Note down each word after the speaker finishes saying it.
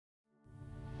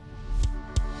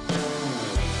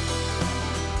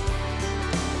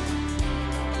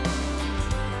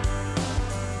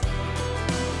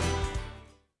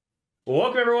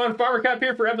Welcome everyone, Farmer Cap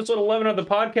here for episode 11 of the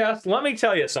podcast. Let me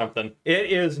tell you something. It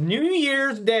is New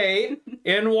Year's Day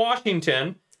in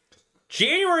Washington,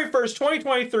 January 1st,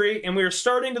 2023, and we are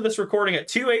starting to this recording at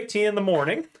 2:18 in the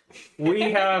morning.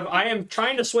 I am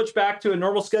trying to switch back to a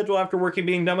normal schedule after working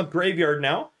being done with Graveyard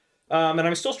now. And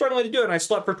I'm still struggling to do it, and I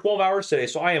slept for 12 hours today,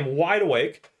 so I am wide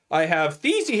awake. I have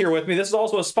Theezy here with me. This is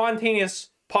also a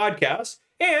spontaneous podcast.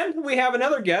 And we have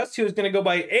another guest who is going to go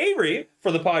by Avery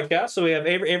for the podcast. So we have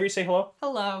Avery. Avery, say hello.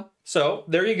 Hello. So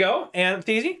there you go. And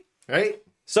Theezy. Right.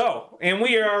 So, and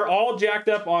we are all jacked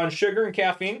up on sugar and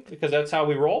caffeine because that's how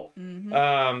we roll.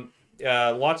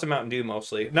 Mm-hmm. Lots of Mountain Dew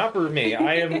mostly. Not for me.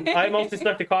 I'm mostly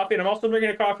stuck to coffee, and I'm also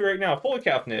drinking a coffee right now, fully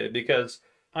caffeinated, because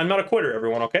I'm not a quitter,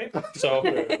 everyone, okay? So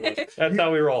that's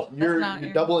how we roll. You're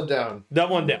doubling down.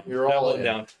 Doubling down. You're all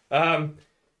doubling down.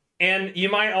 And you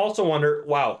might also wonder,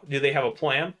 wow, do they have a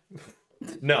plan?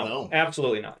 No,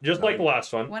 absolutely not. Just like the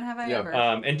last one. When have I ever?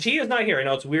 And T is not here. I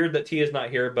know it's weird that T is not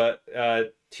here, but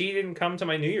T didn't come to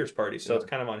my New Year's party, so it's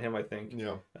kind of on him, I think.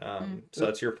 Yeah. So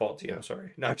that's your fault, T. I'm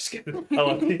sorry. No, I'm just kidding. I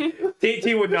love T.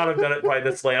 T would not have done it by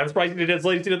this late. I'm surprised he did as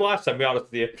late as he did last time, to be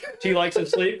honest with you. T likes his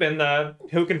sleep, and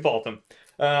who can fault him?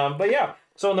 But yeah.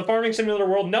 So in the farming simulator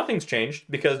world, nothing's changed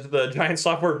because the giant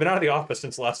software have been out of the office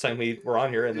since the last time we were on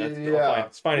here, and that's fine.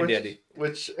 It's fine and dandy.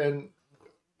 And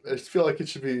I just feel like it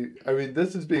should be. I mean,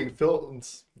 this is being filmed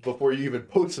before you even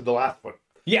posted the last one.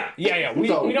 Yeah. We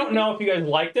don't know if you guys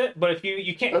liked it, but if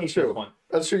you can't hate this one.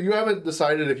 That's true. You haven't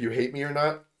decided if you hate me or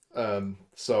not.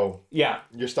 So yeah,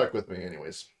 you're stuck with me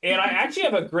anyways. And I actually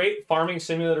have a great farming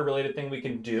simulator related thing we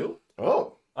can do.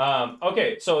 Oh.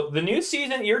 Okay, so the new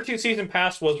season, Year 2 Season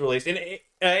Pass was released, and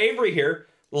Avery here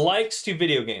likes to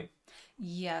video game.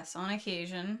 Yes, on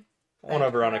occasion.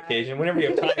 Whenever on occasion, whenever you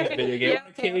have time to video game. Yeah,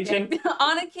 okay.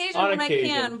 On occasion when I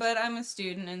can, but I'm a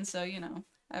student, and so, you know,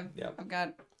 I've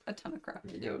got a ton of crap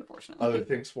to do, unfortunately. Other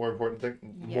things, more important things.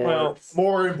 Yes.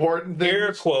 More important things.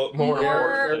 Air quote,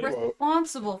 more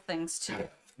responsible things to do.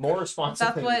 More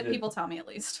responsible. That's what people tell me, at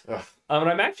least. And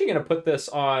I'm actually going to put this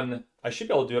on. I should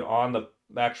be able to do it on the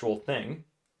actual thing.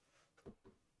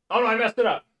 Oh no, I messed it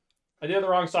up. I did it the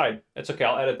wrong side. It's okay.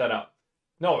 I'll edit that out.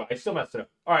 No, I still messed it up.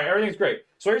 All right, everything's great.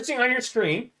 So what you're seeing on your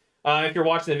screen, if you're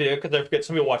watching the video, because I forget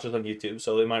some people watch this on YouTube,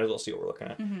 so they might as well see what we're looking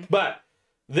at. Mm-hmm. But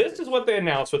this is what they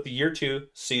announced with the Year 2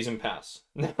 Season Pass.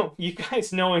 Now, you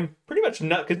guys knowing pretty much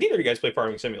not, because neither of you guys play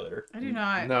Farming Simulator. I do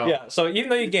not. No. Yeah, so even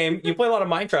though you play a lot of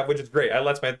Minecraft, which is great.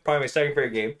 That's probably my second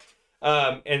favorite game.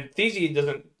 And Theezy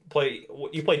doesn't play.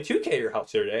 You played 2K at your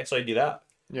house the other day, so I do that.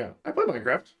 Yeah, I play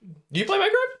Minecraft. Do you play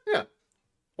Minecraft? Yeah.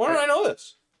 Why don't I know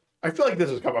this? I feel like this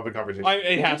has come up in conversation.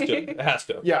 It has to. It has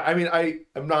to. Yeah, I mean,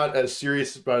 I'm not as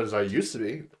serious about it as I used to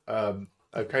be.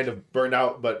 I've kind of burned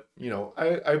out, but, you know,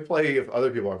 I play if other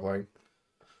people are playing.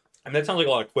 And that sounds like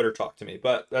a lot of quitter talk to me,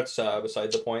 but that's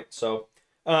besides the point. So,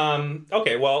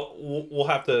 okay, well, we'll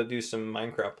have to do some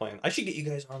Minecraft playing. I should get you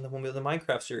guys on the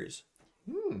Minecraft series.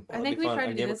 I think we tried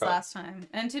to do this last time.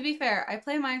 And to be fair, I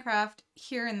play Minecraft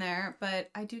here and there,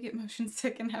 but I do get motion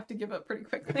sick and have to give up pretty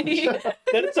quickly.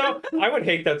 I would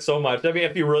hate that so much. I mean,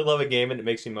 if you really love a game and it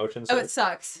makes you motion sick. Oh, it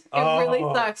sucks. It really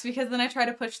sucks because then I try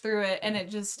to push through it and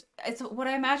it's what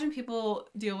I imagine people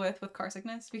deal with car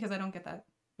sickness because I don't get that.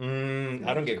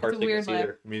 I don't get car sickness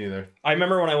either. Me neither. I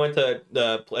remember when I went to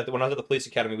when I was at the police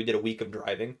academy, we did a week of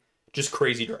driving. Just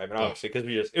crazy driving, obviously,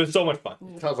 because it was so much fun.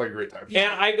 Sounds like a great time.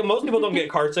 And most people don't get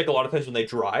car sick a lot of times when they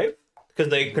drive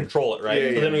because they control it, right?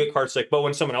 So they don't get car sick. But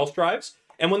when someone else drives,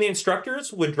 and when the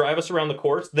instructors would drive us around the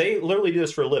course, they literally do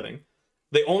this for a living.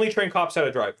 They only train cops how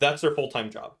to drive. That's their full-time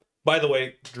job. By the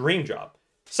way, dream job.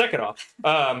 Second off,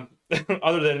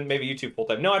 other than maybe YouTube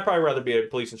full-time. No, I'd probably rather be a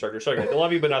police instructor. Sorry, guys. I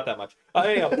love you, but not that much.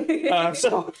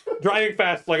 So driving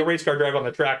fast like a race car drive on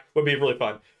the track would be really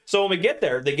fun. So when we get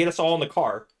there, they get us all in the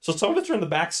car. So some of us are in the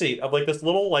back seat of like this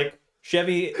little like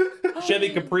Chevy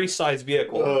Caprice sized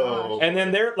vehicle. Oh. And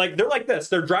then they're like this.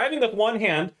 They're driving with one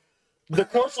hand, the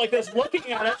course like this,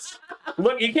 looking at us.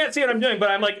 Look, you can't see what I'm doing,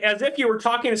 but I'm like as if you were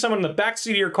talking to someone in the back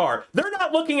seat of your car. They're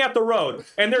not looking at the road,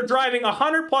 and they're driving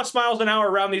 100+ miles an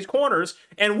hour around these corners.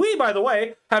 And we, by the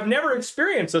way, have never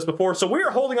experienced this before, so we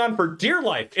are holding on for dear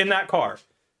life in that car.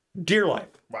 Dear life.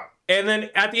 Wow. And then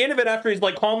at the end of it, after he's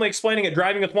like calmly explaining it,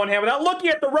 driving with one hand without looking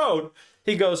at the road,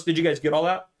 he goes, "Did you guys get all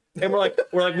that?" And we're like,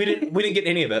 we didn't get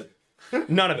any of it.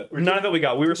 None of it. None of it we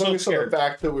got. We were so scared. The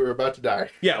fact that we were about to die.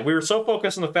 Yeah, we were so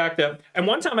focused on the fact that. And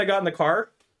one time I got in the car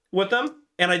with them,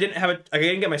 and I didn't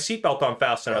get my seatbelt on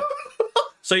fast enough.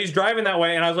 So he's driving that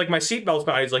way, and I was like, "My seatbelt's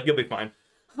fine." He's like, "You'll be fine."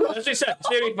 That's what he said.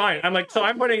 "You'll be fine." I'm like, so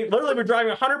I'm literally we're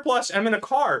driving 100+. I'm in a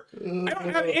car. I don't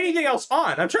have anything else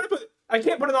on. I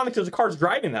can't put it on because the car's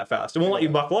driving that fast. It won't let you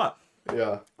buckle up.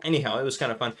 Yeah. Anyhow, it was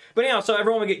kind of fun. But anyhow, so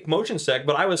everyone would get motion sick,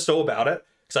 but I was so about it,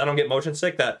 because I don't get motion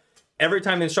sick, that every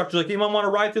time the instructor's like, you want to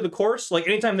ride through the course? Like,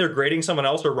 anytime they're grading someone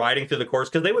else or riding through the course,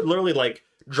 because they would literally, like,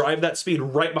 drive that speed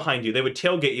right behind you. They would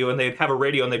tailgate you, and they'd have a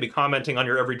radio, and they'd be commenting on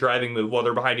your every driving move while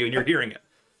they're behind you, and you're hearing it.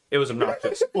 It was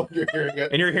obnoxious. Well, you're hearing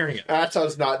it. And you're hearing it. That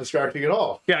sounds not distracting at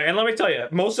all. Yeah, and let me tell you,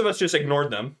 most of us just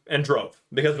ignored them and drove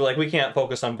because we're like, we can't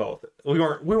focus on both. We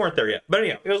weren't there yet. But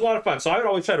anyhow, it was a lot of fun. So I would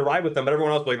always try to ride with them, but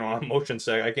everyone else was like, no, I'm motion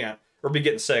sick. I can't. Or be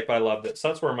getting sick, but I loved it. So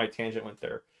that's where my tangent went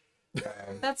there.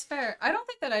 That's fair. I don't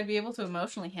think that I'd be able to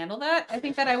emotionally handle that. I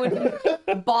think that I would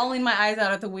be bawling my eyes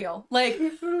out at the wheel. Like,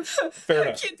 fair I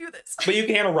enough. can't do this. But you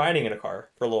can handle riding in a car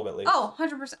for a little bit at least. Oh,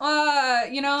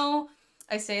 100%. You know,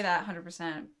 I say that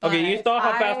 100%. Okay, you saw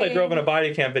how fast I drove in a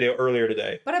body cam video earlier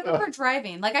today. But I prefer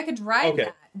driving. Like, I could drive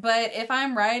that. But if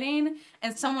I'm riding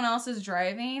and someone else is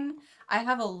driving, I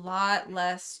have a lot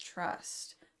less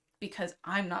trust because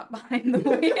I'm not behind the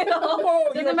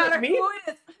wheel. Doesn't matter who it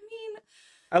is.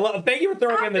 I love. Thank you for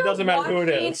throwing in that doesn't matter who it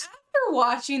is. After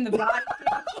watching the body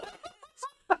cam,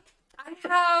 I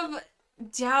have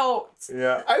doubts.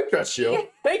 Yeah, I trust you.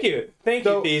 Thank you,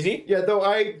 Feezy. Yeah, though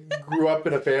I grew up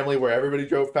in a family where everybody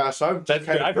drove fast, so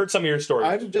I've heard some of your stories.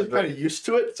 I'm just kind of used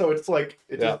to it, so it's like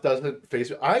it just doesn't face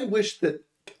me. I wish that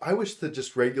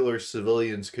just regular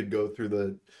civilians could go through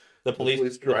the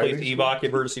police EVOC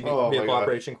emergency vehicle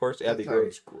operation course. Yeah, that'd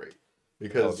be great.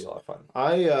 Because that would be a lot of fun.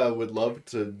 I would love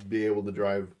to be able to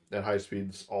drive at high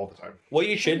speeds all the time. What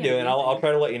you should do, and I'll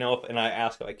try to let you know, and I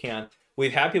ask if I can.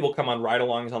 We've had people come on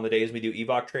ride-alongs on the days we do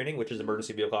EVOC training, which is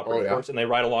emergency vehicle operating course, and they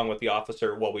ride along with the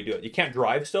officer while we do it. You can't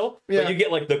drive still, but you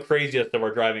get like the craziest of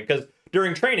our driving. Because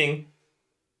during training,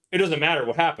 it doesn't matter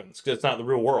what happens because it's not the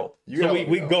real world. So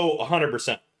we go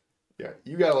 100%. Yeah,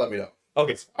 you gotta let me know.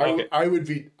 Okay. I would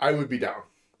be down.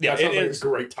 Yeah, it is a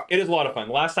great time. It is a lot of fun.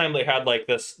 Last time they had like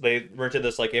this, they rented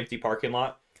this like empty parking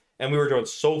lot, and we were going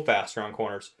so fast around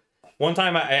corners. One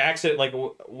time I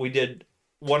accidentally we did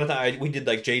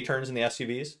like J turns in the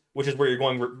SUVs, which is where you're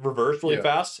going reverse really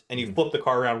fast, and you flip the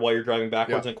car around while you're driving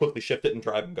backwards and quickly shift it and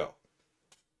drive and go.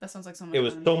 That sounds like so much fun. It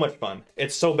was so much fun.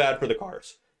 It's so bad for the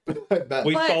cars.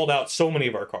 We stalled out so many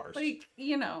of our cars. Like,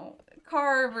 you know,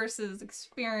 car versus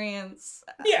experience.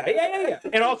 Yeah.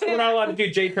 And also, we're not allowed to do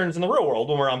J turns in the real world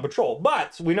when we're on patrol,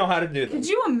 but we know how to do them. Could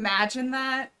you imagine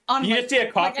that? You just see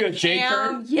a cop do a J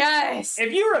turn? Yes.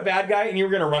 If you were a bad guy and you were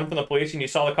going to run from the police and you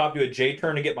saw the cop do a J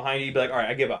turn to get behind you, you'd be like, all right,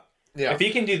 I give up. Yeah. If he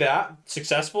can do that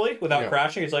successfully without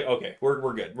crashing, it's like, okay,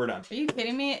 we're good. We're done. Are you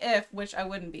kidding me? Which I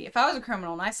wouldn't be. If I was a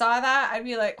criminal and I saw that, I'd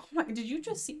be like, oh my, did you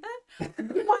just see that?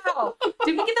 Wow.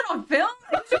 Did we get that on film?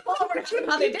 I should follow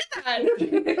how they did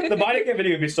that. The body cam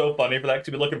video would be so funny for that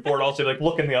to be looking forward, also like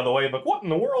looking the other way, like, what in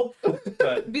the world?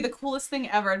 But it'd be the coolest thing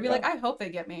ever. I'd be like, I hope they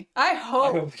get me. I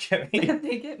hope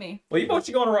they get me. Well, you both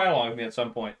should go on a ride along with me at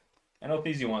some point. I know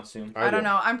Feezy wants to. I don't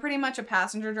know. I'm pretty much a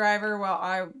passenger driver. Well,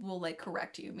 I will like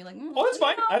correct you and be like, oh, that's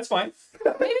fine. That's fine.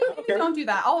 Maybe don't do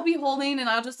that. I'll be holding and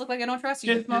I'll just look like I don't trust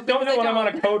you. Just don't do it when I'm on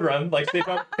a code run, like,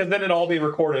 because then it'll all be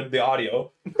recorded, the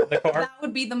audio, the car. That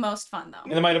would be the most fun though.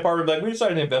 And then my department would be like, we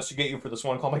decided to investigate you for this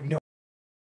one call. I'm like, no.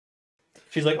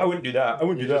 She's like, I wouldn't do that. I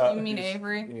wouldn't do that. You mean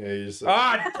Avery? Yeah, you just.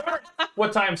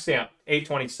 What time stamp?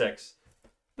 8:26.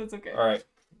 That's okay. All right.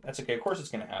 That's okay. Of course it's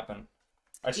gonna happen.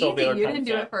 You didn't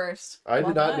do it first. I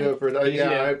did not do it first.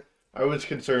 I was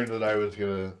concerned that I was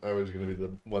gonna be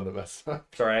the one that messed up.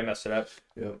 Sorry, I messed it up.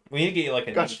 Yeah. We need to get you like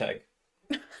a name tag.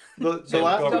 Don't tell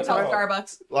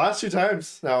Starbucks. Last 2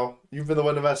 times now, you've been the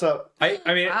one to mess up. I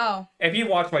mean, wow. If you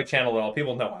watch my channel at all,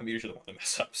 people know I'm usually the one to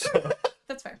mess up. So.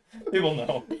 That's fair. People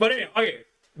know. But anyway, okay.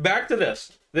 Back to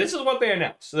this. This is what they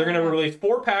announced. They're going to release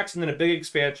 4 packs and then a big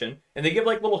expansion. And they give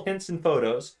like little hints and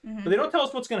photos. But they don't tell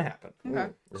us what's going to happen.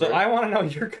 Okay. So I want to know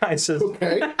your guys'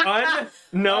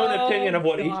 unknown opinion of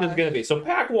what each is going to be. So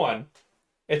pack 1,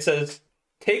 it says,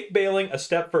 take bailing a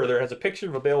step further. It has a picture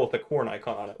of a bale with a corn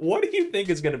icon on it. What do you think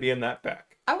is going to be in that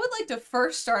pack? I would like to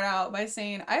first start out by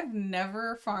saying I've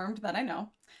never farmed that I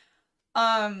know.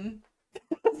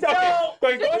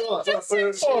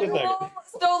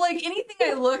 So like anything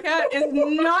I look at is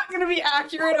not going to be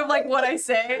accurate of like what I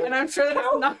say, and I'm sure that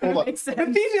it's not going to make sense. But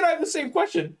Feezy and I have the same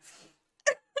question.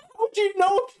 How would you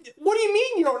know? What do you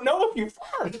mean you don't know if you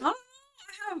farmed? I don't know.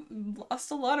 I have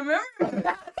lost a lot of memory of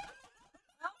that.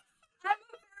 I'm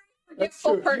a very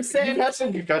forgetful person. You've had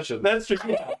some concussions. That's true.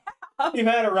 Yeah. You've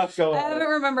had a rough go. I haven't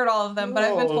remembered all of them, but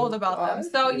I've been told about them.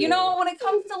 So you know, when it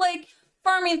comes to like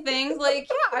farming things, like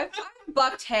I've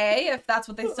bucked hay, if that's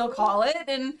what they still call it,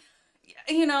 and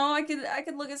you know, I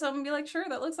could look at something and be like, sure,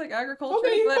 that looks like agriculture,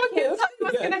 but I can't tell you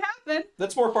what's gonna happen.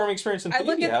 That's more farming experience than I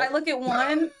look at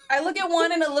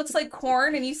one and it looks like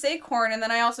corn, and you say corn, and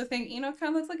then I also think, you know, it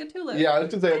kind of looks like a tulip. Yeah, I was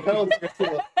gonna say it kind of looks like a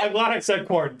tulip. I'm glad I said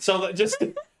corn. So just,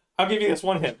 I'll give you this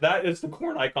one hint. That is the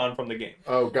corn icon from the game.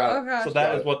 Oh god. Oh, gosh. So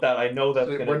that is what that I know that's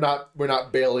gonna. We're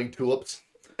not baling tulips.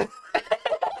 Do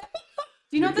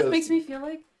you know what this makes me feel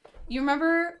like? You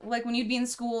remember, like, when you'd be in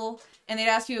school and they'd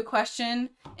ask you a question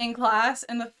in class,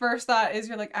 and the first thought is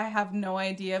you're like, I have no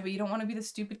idea, but you don't want to be the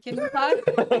stupid kid in class.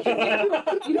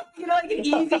 you know, like an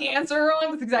easy answer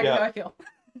wrong. That's exactly how I feel.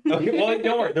 Okay, well,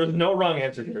 don't worry. There's no wrong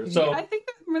answer here. So yeah, I think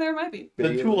there might be.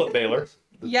 The tulip baler.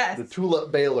 Yes. The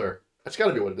tulip baler. That's got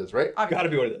to be what it is, right? Got to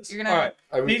be what it is. You're gonna.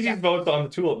 All right. Easy votes on the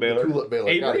tulip baler. The tulip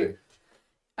baler. Gotta be.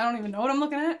 I don't even know what I'm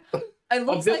looking at. It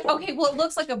looks like okay. Well, it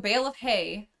looks like a bale of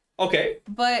hay. Okay.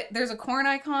 But there's a corn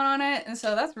icon on it, and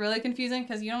so that's really confusing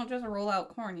because you don't just roll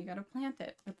out corn, you gotta plant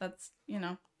it. But that's, you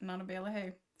know, not a bale of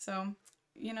hay. So,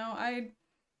 you know,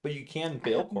 But you can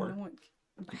bale corn.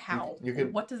 How? You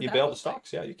can. What does you that bale look the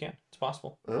stalks? like? Yeah, you can. It's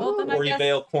possible. Well, then Or you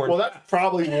bale corn. Well, that's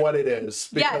probably what it is.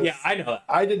 Yeah, I know that.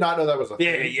 I did not know that was a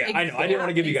thing. Yeah, I know. I didn't want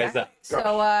to give you guys that.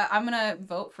 So I'm gonna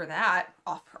vote for that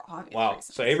for obvious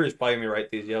reasons. So Avery's probably gonna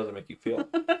write these. How does it make you feel?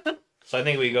 So I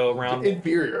think we go around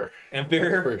inferior.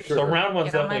 For sure. So round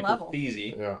one's definitely for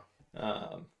easy. Yeah.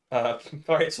 All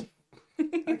right. So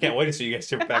I can't wait to see you guys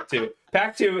do Pack 2.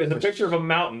 Pack 2 is a picture of a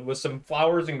mountain with some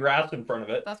flowers and grass in front of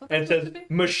it. That's what and it says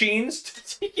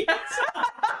machines. Yes.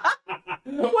 What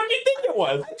do you think it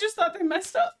was? I just thought they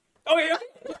messed up. Oh yeah.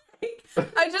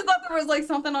 I just thought there was like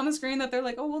something on the screen that they're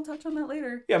like, oh, we'll touch on that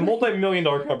later. Yeah,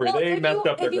 multi-million-dollar company. Well, they messed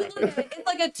up their graphics. It's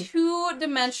like a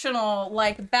 2-dimensional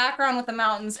like background with the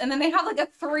mountains, and then they have like a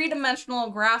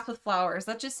 3-dimensional grass with flowers.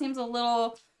 That just seems a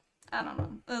little, I don't know,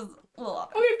 it's a little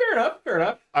off. Okay, fair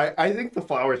enough. I think the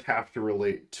flowers have to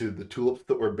relate to the tulips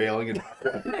that we're baling in.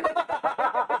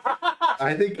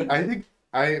 I think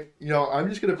I'm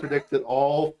just gonna predict that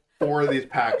all 4 of these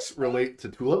packs relate to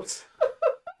tulips.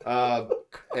 I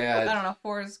don't know.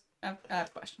 4 is. I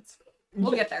have questions.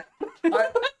 We'll get there.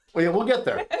 Well, yeah, we'll get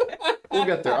there.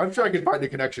 I'm sure I can find a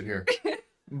connection here.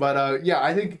 But yeah,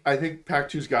 I think Pack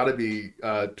 2's got to be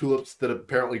tulips that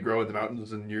apparently grow in the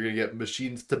mountains, and you're gonna get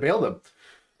machines to bale them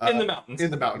in the mountains.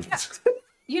 In the mountains.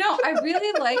 You know, I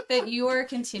really like that you are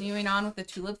continuing on with the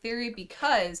tulip theory,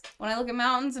 because when I look at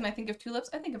mountains and I think of tulips,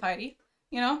 I think of Heidi.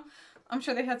 You know, I'm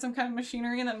sure they had some kind of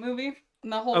machinery in that movie.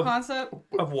 And the whole concept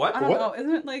of what? I don't know.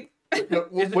 Isn't it like?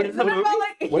 What is the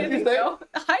movie? What did you say?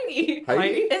 Heidi.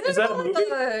 Is that a movie?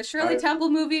 The Shirley Temple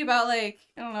movie about like,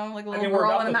 I don't know, like a little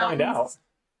girl in the mountains.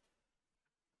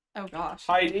 Oh gosh.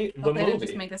 Heidi, the movie. They didn't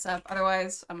just make this up.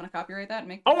 Otherwise, I'm gonna copyright that and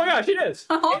make. Oh my gosh, it is.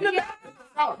 Oh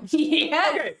yeah.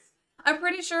 Yes. Okay. I'm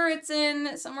pretty sure it's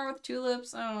in somewhere with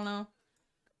tulips. I don't know.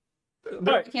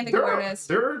 I can't think of where it is.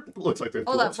 There looks like there's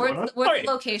tulips. Hold up. What's the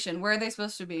location? Where are they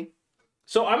supposed to be?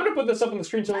 So I'm gonna put this up on the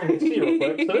screen so everyone can see real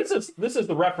quick. So this is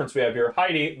the reference we have here.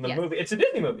 Heidi, the movie. It's a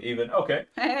Disney movie, even. Okay.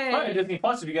 Hey. All right, Disney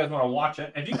Plus. If you guys want to watch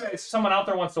it, if you guys, someone out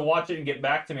there wants to watch it and get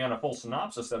back to me on a full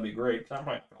synopsis, that'd be great. Cause I'm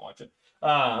probably not gonna watch it.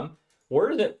 Where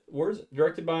is it? Where is it?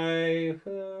 Directed by a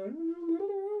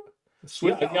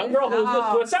young girl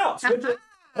who's Switch Out.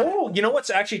 Oh, you know what's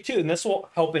actually too, and this will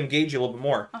help engage you a little bit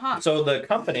more. So the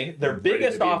company, their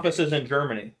biggest office is in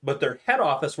Germany, but their head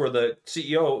office, where the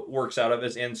CEO works out of,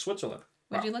 is in Switzerland.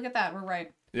 Would you look at that? We're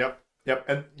right. Yep.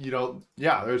 And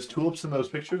there's tulips in those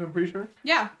pictures, I'm pretty sure.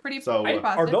 Yeah, pretty positive.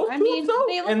 Are those tulips though?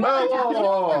 They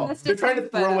look they're trying to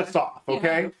throw us off,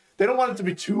 okay? Yeah. They don't want it to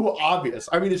be too obvious.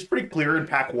 I mean, it's pretty clear in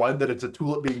Pack 1 that it's a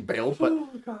tulip being baled, but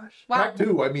Pack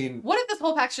 2, I mean... What if this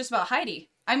whole pack's just about Heidi?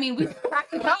 I mean, we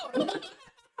cracked it out.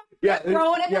 Yeah,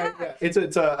 throwing it back. Yeah. It's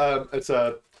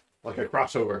a like a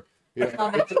crossover. Yeah,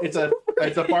 it's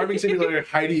a farming simulator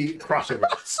Heidi crossover.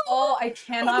 Oh, I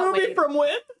cannot wait. From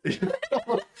when?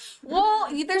 Well,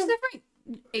 there's different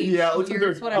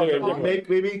years, whatever.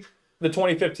 Maybe the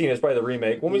 2015 is probably the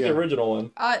remake. When was the original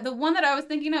one? The one that I was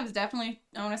thinking of is definitely,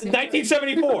 I want to say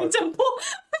 1974.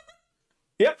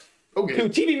 Yep. Okay.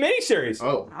 TV miniseries.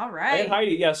 Oh. All right. And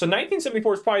Heidi. Yeah. So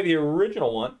 1974 is probably the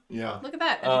original one. Yeah. Look at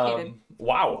that. Educated.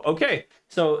 Wow. Okay.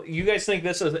 So you guys think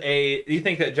this is you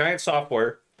think that Giant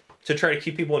Software, to try to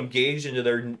keep people engaged into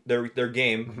their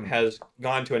game, has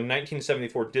gone to a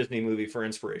 1974 Disney movie for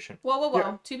inspiration? Whoa.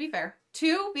 Yeah. To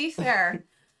be fair,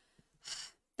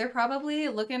 they're probably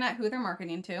looking at who they're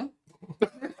marketing to.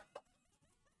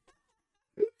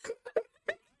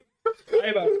 I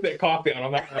about spit coffee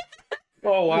on that.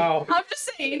 Oh wow! I'm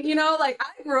just saying, like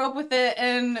I grew up with it,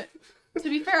 and to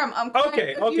be fair, I'm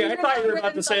okay. I thought you were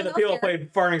about to say that people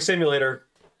played Farming Simulator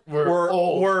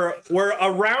were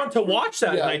around to watch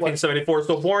that in 1974,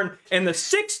 so born in the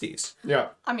 60s. Yeah.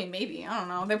 I mean, maybe. I don't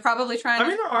know. They're probably trying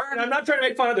I'm not trying to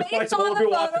make fun of the flexible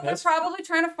people watching this. They're probably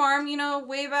trying to farm,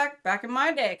 way back in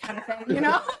my day kind of thing,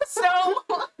 So...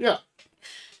 Yeah.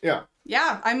 Yeah.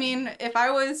 Yeah, I mean, if I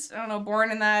was, I don't know,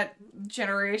 born in that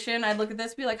generation, I'd look at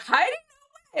this and be like, Heidi,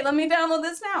 no way. Let me download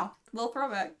this now. Little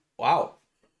throwback. Wow.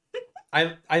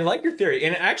 I like your theory.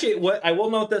 And actually, what I will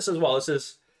note this as well. This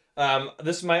is,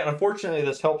 unfortunately,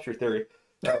 this helps your theory,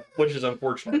 which is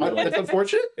unfortunate. It's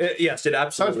unfortunate? Yes, it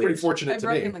absolutely sounds pretty fortunate to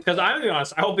me. Because I'm going to be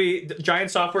honest, I'll be Giant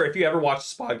Software, if you ever watch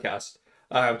this podcast,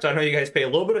 so I know you guys pay a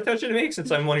little bit of attention to me since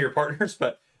I'm one of your partners,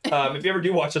 but if you ever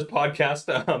do watch this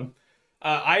podcast,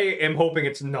 I am hoping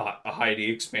it's not a Heidi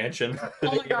expansion.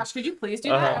 Oh my gosh, could you please do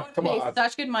that? I would pay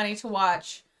such good money to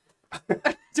watch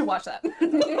to watch that.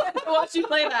 To watch you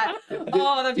play that.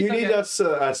 Oh, that'd be so good. You need us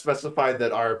to specify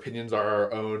that our opinions are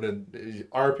our own and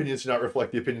our opinions do not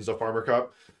reflect the opinions of Farmer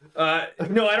Cop.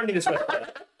 No, I don't need to specify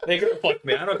that. They can reflect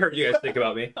me. I don't care what you guys think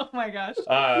about me. Oh my gosh.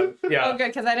 Yeah. Oh, good,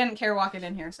 because I didn't care walking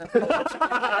in here. So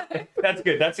that's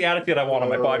good. That's the attitude I want on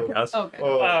my podcast. Okay.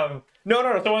 No. So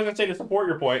what I was gonna say to support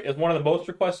your point is one of the most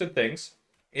requested things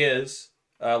is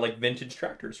like vintage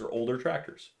tractors or older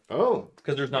tractors. Oh.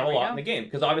 Because there's not a lot in the game.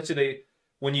 Because obviously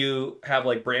when you have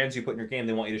like brands you put in your game,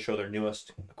 they want you to show their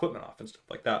newest equipment off and stuff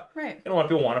like that. Right. And a lot of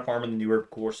people want to farm in the newer,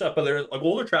 cooler stuff. But there's like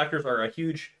older tractors are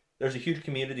there's a huge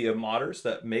community of modders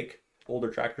that make older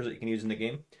tractors that you can use in the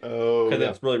game. Oh. Because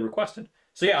it's really requested.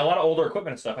 So yeah, a lot of older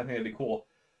equipment and stuff. I think that'd be cool.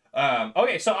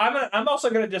 Okay, so I'm also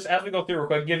gonna just, as we go through real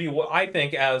quick, give you what I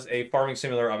think as a farming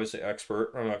simulator, obviously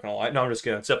expert. I'm not gonna lie. No, I'm just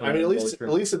kidding. I mean, at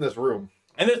least in this room.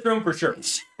 In this room, for sure.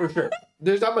 For sure.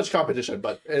 There's not much competition,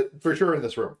 but for sure in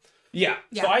this room. Yeah.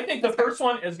 So I think the first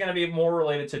one is going to be more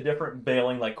related to different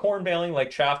baling, like corn baling,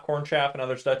 like corn chaff, and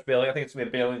other such baling. I think it's going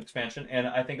to be a baling expansion, and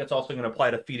I think it's also going to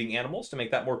apply to feeding animals to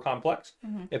make that more complex,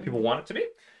 if people want it to be.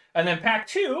 And then pack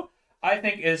 2, I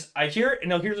think is,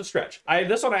 here's a stretch.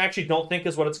 This one I actually don't think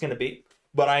is what it's going to be,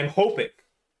 but I'm hoping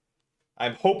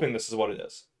this is what it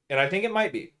is. And I think it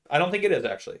might be. I don't think it is,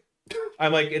 actually.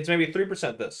 I'm like, it's maybe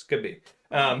 3% this. Could be.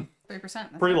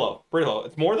 3%. Pretty low. Pretty low.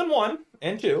 It's more than 1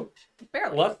 and 2.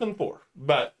 Barely. Less than 4.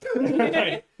 But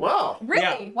wow. Really?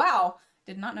 Yeah. Wow.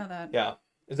 Did not know that. Yeah.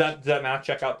 Does that math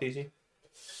check out, DZ?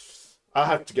 I'll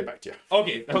have to get back to you.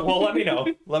 Okay. Well, let me know.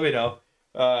 Let me know.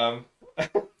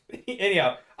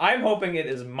 Anyhow, I'm hoping it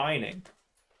is mining.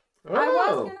 Oh. I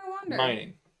was gonna wonder.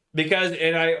 Mining. Because,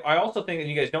 and I also think that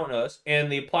you guys don't know this, in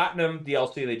the Platinum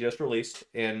DLC they just released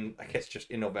I guess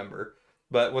just in November,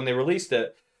 but when they released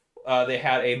it, they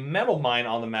had a metal mine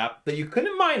on the map that you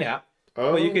couldn't mine at,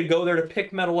 but you could go there to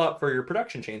pick metal up for your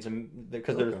production chains, and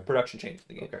because there's production chains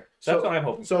in the game. Okay. So that's what I'm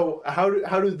hoping. So how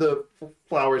do the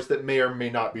flowers that may or may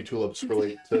not be tulips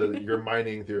relate to your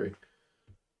mining theory?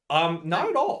 Not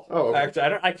at all. Oh, okay.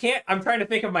 Actually, I can't. I'm trying to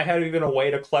think of my head even a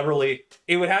way to cleverly.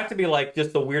 It would have to be like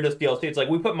just the weirdest DLC. It's like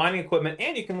we put mining equipment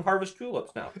and you can harvest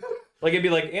tulips now. Like it'd be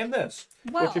like and this,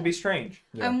 which would be strange.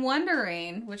 Yeah. I'm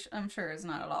wondering, which I'm sure is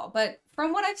not at all, but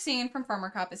from what I've seen from Farmer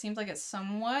Cop, it seems like it's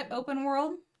somewhat open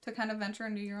world to kind of venture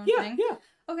into your own thing. Yeah.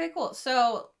 Okay, cool.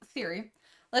 So theory.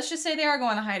 Let's just say they are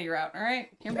going the Heidi route. All right,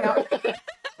 here we go.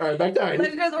 All right, back to Heidi.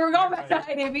 We're going back to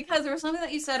Heidi because there was something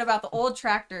that you said about the old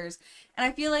tractors, and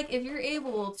I feel like if you're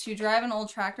able to drive an old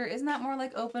tractor, isn't that more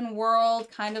like open world,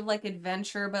 kind of like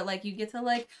adventure, but like you get to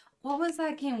like, what was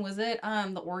that game? Was it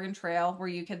the Oregon Trail where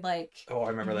you could like? Oh, I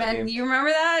remember that game. You remember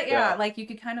that? Yeah, like you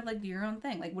could kind of like do your own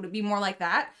thing. Like, would it be more like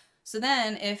that? So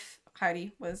then, if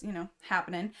Heidi was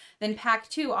happening, then pack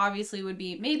 2 obviously would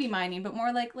be maybe mining, but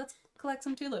more like let's collect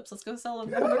some tulips. Let's go sell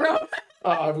them on the road.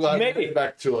 I'm glad maybe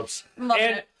back to tulips.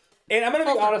 And I'm gonna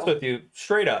be honest with you,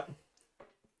 straight up.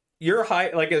 Your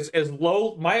height, like as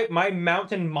low, my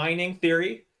mountain mining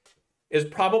theory is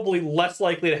probably less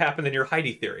likely to happen than your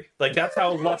Heidi theory. Like that's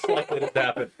how less likely to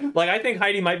happen. Like I think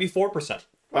Heidi might be 4%.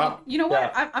 Wow. You know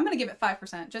what? Yeah. I'm gonna give it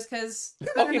 5% just because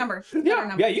better number. Better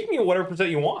number. Yeah, you can get whatever percent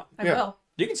you want. I will.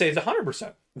 You can say it's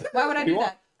 100%. Why would I do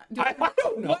that? I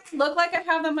don't know. Look like I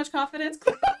have that much confidence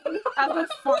as a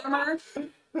farmer.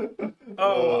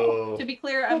 Oh. To be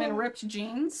clear, I'm in ripped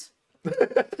jeans.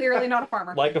 Clearly not a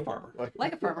farmer. Like a farmer.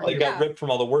 Like a farmer. Like got ripped from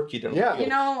all the work you did. Yeah.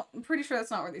 I'm pretty sure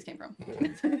that's not where these came from.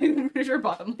 I'm pretty sure I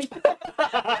bought them.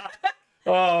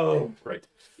 Oh, right.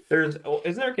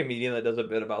 Isn't there a comedian that does a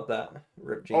bit about that?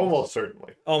 Ripped jeans? Almost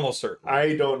certainly. Almost certainly.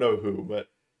 I don't know who, but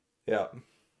yeah.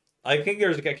 I think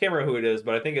I can't remember who it is,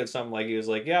 but I think it's something like he was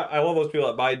like, yeah, I love those people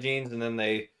that buy jeans and then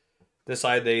they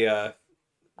decide they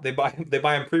they buy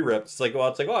them pre-ripped. It's like, well,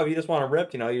 it's like, oh, if you just want them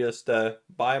ripped, you just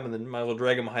buy them and then might as well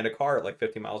drag them behind a car at like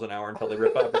 50 miles an hour until they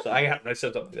rip up. So I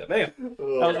said something like that. But anyway,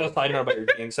 that was a side note about your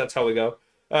jeans. That's how we go.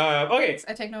 Okay.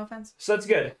 I take no offense. So that's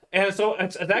good. And so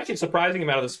it's actually a surprising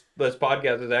amount of this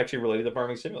podcast is actually related to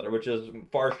Farming Simulator, which is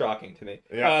far shocking to me.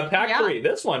 Yeah. Pack 3.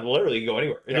 This one will literally go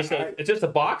anywhere. It's just a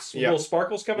box with little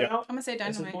sparkles coming out. I'm going to say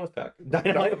Dynamite. Bonus pack.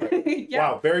 Dynamite.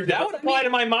 Wow, very That would apply to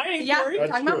my mining theory. Yeah,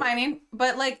 talking about mining.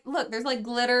 But like, look, there's like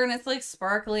glitter and it's like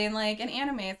sparkly and like an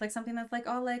anime. It's like something that's like,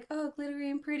 oh,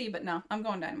 glittery and pretty. But no, I'm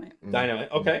going Dynamite.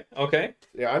 Dynamite. Okay.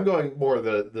 Yeah, I'm going more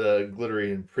the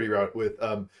glittery and pretty route with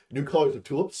new colors of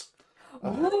tulips.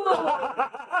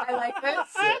 I like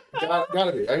this.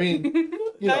 Gotta be. I mean,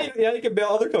 you can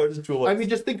build other colors of tulips. I mean,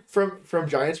 just think from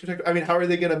Giants' perspective. I mean, how are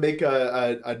they gonna make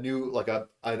a new like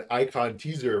an icon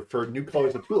teaser for new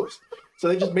colors of tulips? So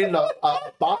they just made it a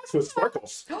box with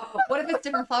sparkles. What if it's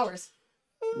different flowers?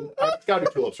 It's gotta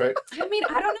be tulips, right? I mean,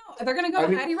 I don't know. They're gonna go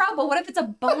Hattie Rob, but what if it's a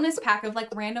bonus pack of like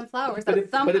random flowers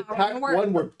that somehow but in pack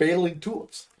 1 we're baling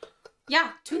tulips.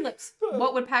 Yeah, tulips.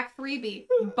 What would pack 3 be?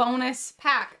 Bonus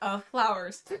pack of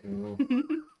flowers. I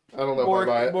don't know if I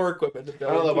buy it. More equipment. I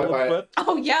don't know if I buy it.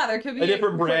 Oh yeah, there could be a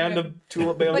different brand of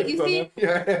tulip baling. But you see,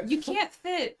 you can't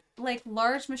fit like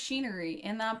large machinery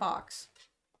in that box.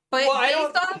 But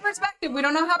based on perspective, we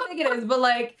don't know how big it is. But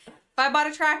like, if I bought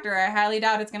a tractor, I highly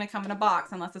doubt it's gonna come in a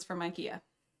box unless it's from IKEA.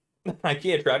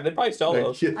 IKEA tractor, they probably sell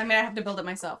those. I mean, I have to build it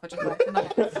myself, which is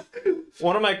why.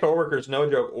 One of my coworkers, no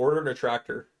joke, ordered a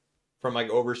tractor from like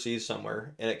overseas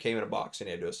somewhere, and it came in a box, and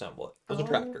he had to assemble it. It was a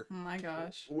tractor. Oh my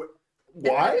gosh!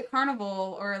 Why? Like a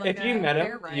carnival or like if you met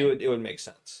him, it would make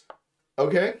sense.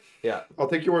 Okay. Yeah. I'll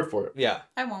take your word for it. Yeah.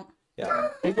 I won't. Yeah.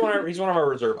 He's one of our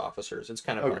reserve officers. It's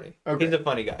kind of funny. Okay. He's a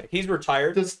funny guy. He's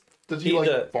retired. Does he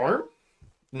like farm?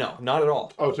 No, not at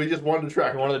all. Oh, so he just wanted a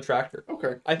tractor. He wanted a tractor.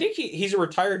 Okay. I think he's a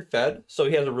retired Fed, so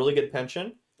he has a really good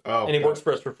pension. Oh. And he works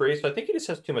for us for free, so I think he just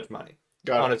has too much money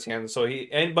on his hands. So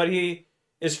he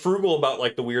is frugal about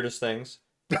like the weirdest things.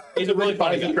 He's a really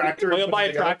funny guy. He'll buy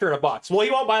a tractor in a box. Well,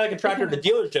 he won't buy like a tractor at the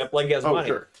dealership like he has money.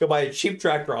 Sure. He'll buy a cheap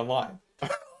tractor online.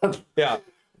 Yeah.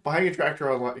 Buying a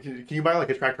tractor online. Can you buy like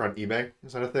a tractor on eBay?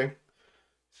 Is that a thing?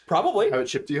 Probably. Have it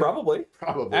shipped to you? Probably.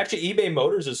 Actually, eBay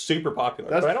Motors is super popular.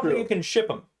 But I don't think you can ship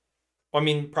them. I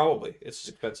mean, probably. It's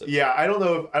expensive. Yeah, I don't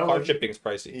know. Car shipping is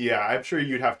pricey. Yeah, I'm sure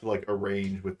you'd have to like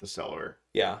arrange with the seller.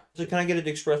 Yeah. So can I get it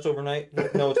express overnight?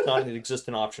 No, it's not an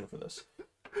existent option for this.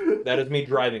 That is me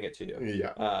driving it to you.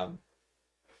 Yeah.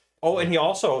 And he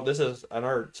also, this is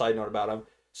another side note about him.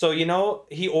 So,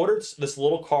 he ordered this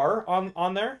little car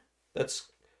on there.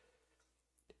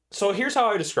 So here's how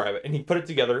I describe it. And he put it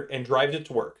together and drives it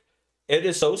to work. It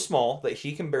is so small that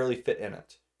he can barely fit in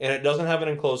it. And it doesn't have an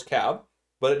enclosed cab,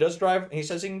 but it does drive. He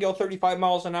says he can go 35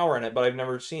 miles an hour in it, but I've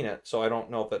never seen it. So I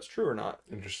don't know if that's true or not.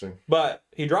 Interesting. But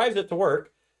he drives it to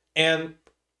work. And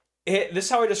this is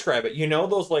how I describe it.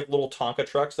 Those like little Tonka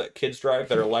trucks that kids drive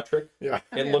that are electric? Yeah.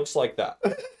 It looks like that.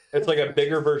 It's like a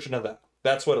bigger version of that.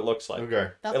 That's what it looks like.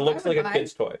 Okay. It looks like a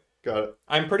kid's toy. Got it.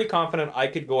 I'm pretty confident I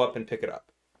could go up and pick it up.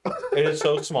 It is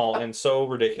so small and so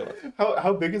ridiculous.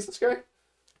 How big is this guy?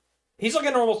 He's like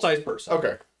a normal sized person.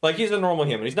 Okay. Like he's a normal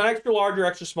human. He's not extra large or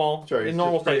extra small. Sorry, he's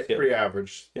normal size. Pretty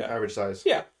average. Yeah. Average size.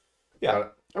 Yeah. Yeah. Got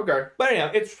it. Okay. But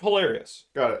anyhow, it's hilarious.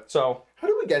 Got it. So how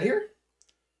did we get here?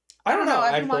 I don't know.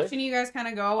 I've been watching you guys kind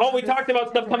of go. Oh, we talked about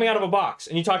stuff coming out of a box,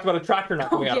 and you talked about a tractor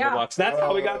not coming out of a box. That's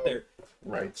how we got there.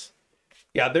 Right.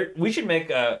 Yeah, we should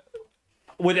make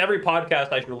with every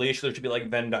podcast I release, there should be like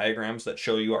Venn diagrams that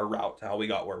show you our route to how we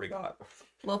got where we got.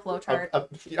 Little flow chart. I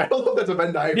don't know if that's a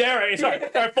Venn diagram. Yeah, right. Sorry.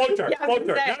 Flow chart. Yeah, flow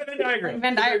chart. Not a Venn diagram.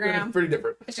 Venn diagram. It's pretty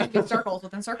different. It should be circles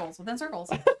within circles within circles.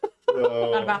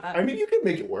 Not about that. I mean, you can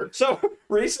make it work. So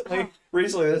recently,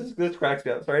 this cracks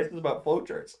me up. Sorry, this is about flow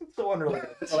charts. It's so unrelated.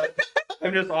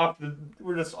 We're just off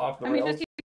the rails.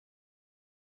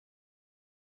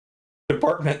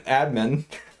 Department admin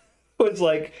was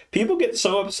like, people get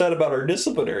so upset about our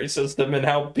disciplinary system and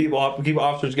how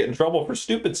officers get in trouble for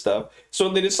stupid stuff. So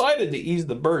they decided to ease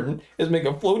the burden is make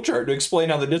a flow chart to explain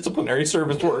how the disciplinary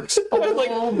service works. I was like,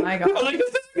 oh my god! I was like,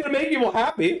 this is gonna make people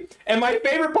happy. And my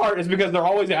favorite part is because they're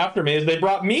always after me. Is they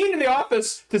brought me into the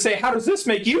office to say, how does this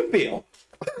make you feel?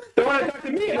 They want to talk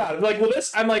to me about it. Like, well,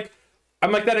 this I'm like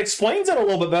that explains it a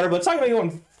little bit better, but it's not gonna make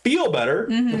anyone feel better.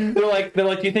 Mm-hmm. They're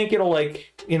like, you think it'll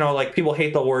like people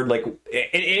hate the word like in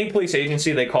any police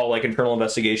agency they call like internal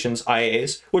investigations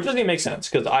IAs, which doesn't even make sense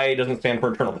because IA doesn't stand for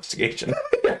internal investigation.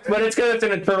 But it's because it's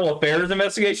an internal affairs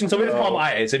investigation, so we just call them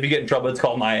IAs. If you get in trouble, it's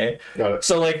called an IA. Got it.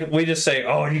 So like we just say,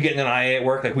 oh, are you getting an IA at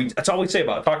work? Like that's all we say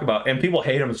talk about, and people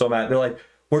hate them so mad. They're like,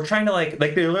 we're trying to like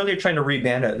they're literally trying to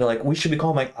reband it. They're like, we should be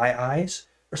calling like IIs.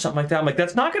 or something like that. I'm like,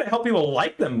 that's not going to help people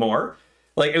like them more.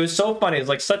 Like, it was so funny. It's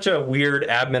like such a weird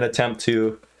admin attempt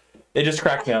to, it just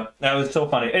cracked me up. That was so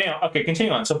funny. Anyhow, okay,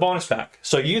 continue on. So bonus pack.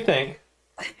 So you think,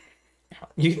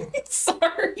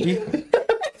 sorry.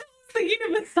 Thinking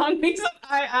of a song makes up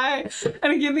I,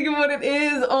 and I can't think of what it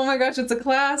is. Oh my gosh, it's a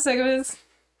classic. It was,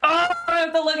 I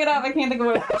have to look it up. I can't think of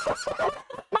what it is.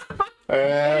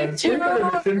 And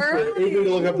Avery to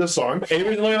look up this song.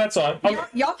 Avery's looking at that song. Okay.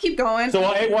 Y'all keep going. So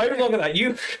while you're looking at that,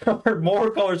 you covered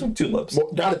more colors of tulips.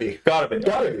 Gotta be. I mean,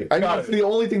 that's the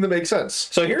only thing that makes sense.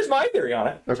 So here's my theory on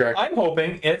it. Okay. I'm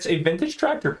hoping it's a vintage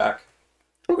tractor pack.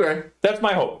 Okay. That's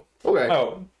my hope. Okay.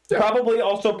 Oh, yeah. Probably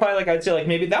like I'd say like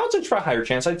maybe that one's a higher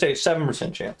chance. I'd say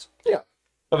 7% chance. Yeah.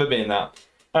 Of it being that.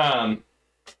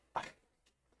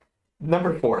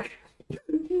 Number 4.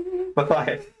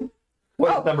 Matthias.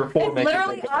 What's number 4? It's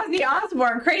literally Ozzy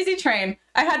Osbourne, Crazy Train.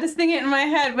 I had to sing it in my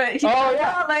head, but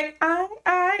like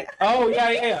I. Oh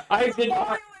yeah. I did. The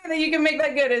only way that you can make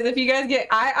that good is if you guys get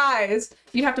eyes,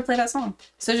 you have to play that song.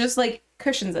 So just like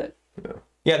cushions it.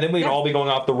 Yeah, then we'd all be going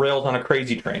off the rails on a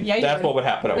crazy train. Yeah, that's what would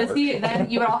happen at work. Then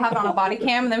you would all have it on a body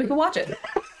cam, and then we could watch it.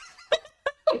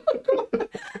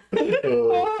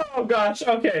 Oh gosh.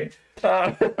 Okay.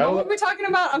 What were we talking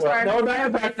about? I'm sorry. No, we're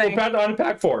about to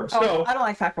unpack 4. So I don't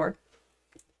like pack 4.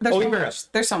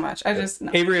 There's so much. I just no.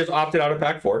 Avery has opted out of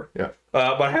pack 4. Yeah.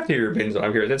 But I have to hear your opinions on.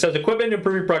 I'm curious. It says equipment to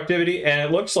improve your productivity, and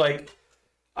it looks like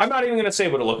I'm not even gonna say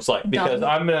what it looks like because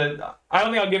I don't think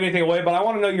I'll give anything away, but I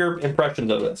want to know your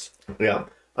impressions of this. Yeah.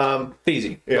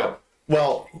 Easy. Yeah.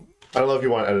 Well, I don't know if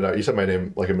you want to edit out. You said my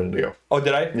name like a minute ago. Oh,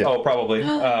 did I? Yeah. Oh, probably.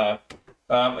 I'm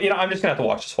just gonna have to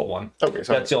watch this whole one. Okay.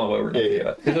 That's the only way we're gonna do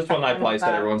it. Because this one I play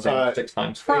that everyone's saying 6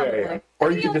 times. Probably.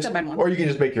 Or you can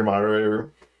just make your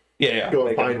moderator. Yeah. Go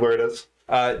and find where it is.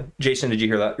 Jason, did you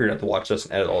hear that? You're gonna have to watch this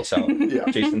and edit all this out. Yeah.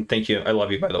 Jason, thank you. I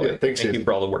love you, by the way. Yeah, thank you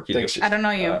for all the work you do. I don't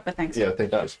know you, but thanks. Yeah,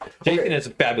 thank you. Jason is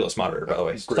a fabulous moderator, by the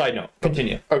way. Side note,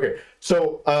 continue. Okay,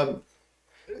 so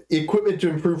equipment to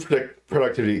improve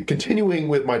productivity. Continuing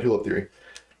with my tulip theory,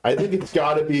 I think it's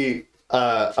got to be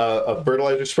a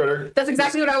fertilizer spreader. That's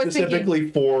exactly what I was specifically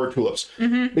thinking. For tulips,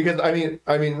 because I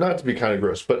mean, not to be kind of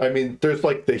gross, but I mean, there's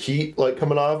like the heat like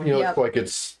coming off. You know, it's like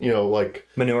it's like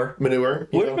manure.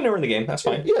 There's manure in the game. That's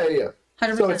fine. Yeah.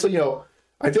 100%. So it's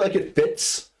I feel like it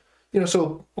fits.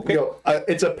 So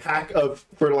it's a pack of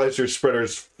fertilizer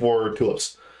spreaders for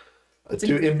tulips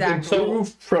to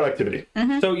improve productivity.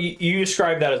 So you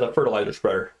describe that as a fertilizer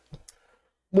spreader.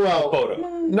 Well, photo.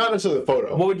 Not necessarily the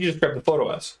photo. What would you describe the photo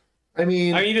as? I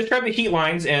mean, you describe the heat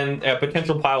lines and a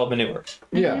potential pile of manure.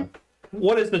 Yeah.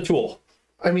 What is the tool?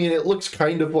 I mean, it looks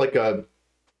kind of like it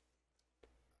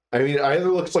either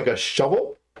looks like a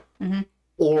shovel,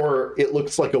 or it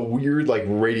looks like a weird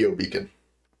radio beacon.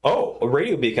 Oh, a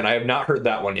radio beacon. I have not heard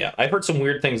that one yet. I've heard some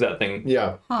weird things that thing.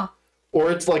 Yeah. Huh. Or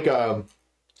it's like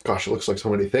gosh, it looks like so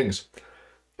many things.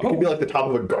 It could be like the top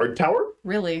of a guard tower.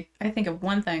 Really? I think of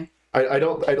one thing. I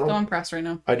don't. So impressed right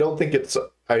now. I don't think it's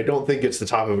the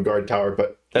top of a guard tower,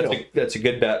 but that's a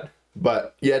good bet.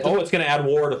 But yeah. It's going to add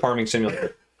war to Farming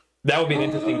Simulator. That would be an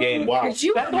interesting game. Wow. Could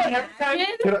you imagine?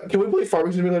 Can we play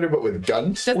Farming Simulator but with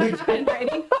guns? Does that happen in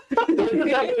writing?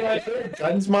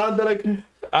 Guns mod that I can.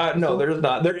 No, there's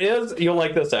not. There is. You'll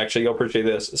like this actually. You'll appreciate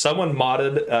this. Someone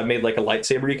made like a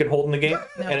lightsaber you can hold in the game,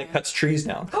 and it cuts trees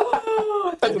down.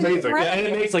 That's amazing. Yeah, and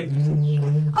it makes like.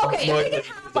 Okay, if they can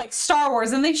have like Star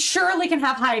Wars, then they surely can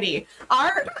have Heidi.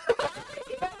 Our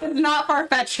is not far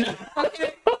fetched.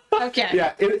 Okay.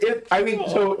 Yeah. If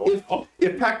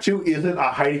Pack 2 isn't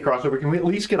a Heidi crossover, can we at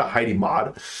least get a Heidi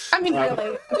mod? I mean,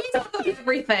 really, we talk about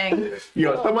everything.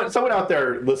 Someone out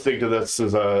there listening to this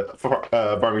is a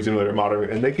Farming Simulator modder,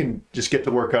 and they can just get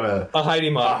to work on a Heidi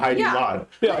mod. A Heidi mod.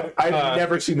 Yeah. I've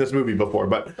never seen this movie before,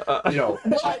 but Will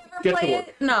I ever play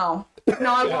it? No,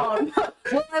 I won't.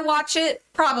 Will I watch it?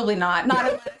 Probably not. Not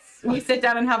unless we sit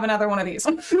down and have another one of these.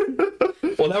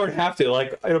 Well, that would have to.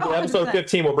 It'll be episode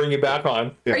 15. We'll bring you back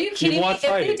on. Are you kidding me? If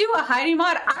they do a Heidi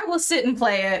mod, I will sit and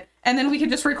play it, and then we can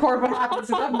just record what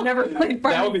happens. I've never played.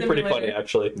 That would be pretty funny,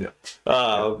 actually. Yeah.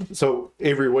 So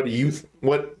Avery, what you said?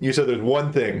 There's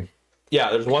one thing. Yeah,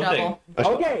 there's one thing.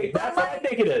 Okay, that's what I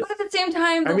think it is. But at the same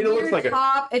time, the it looks like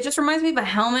top, it just reminds me of a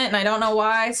helmet, and I don't know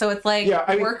why. So it's like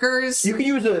workers. You can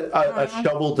use a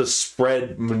shovel to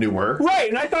spread manure. Right,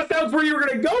 and I thought that was where you were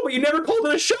going to go, but you never called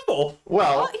it a shovel.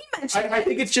 Well, I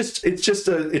think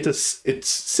it's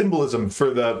symbolism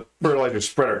for the fertilizer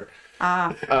spreader.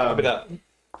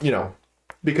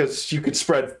 Because you could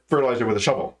spread fertilizer with a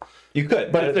shovel. You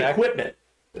could, but it's equipment.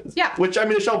 Yeah. Which,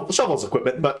 a shovel's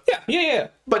equipment, but... Yeah.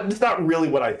 But it's not really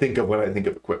what I think of when I think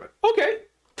of equipment. Okay.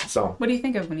 So, what do you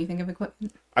think of when you think of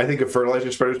equipment? I think of fertilizer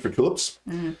spreaders for tulips.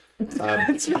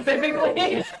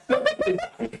 Specifically.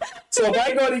 So if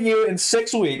I go to you in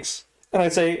 6 weeks and I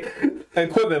say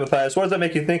equipment, Matthias, what does that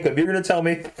make you think of? You're going to tell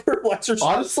me fertilizer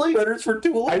spreaders for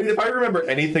tulips? I mean, if I remember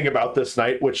anything about this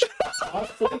night, which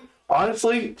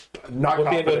honestly, not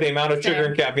with the amount of sugar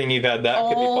and caffeine you've had, that could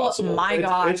be possible. Oh my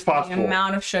God. It's possible. The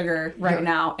amount of sugar right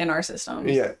now in our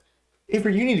systems. Yeah.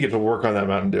 Avery, you need to get to work on that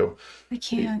Mountain Dew. I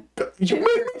can't.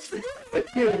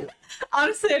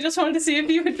 Honestly, I just wanted to see if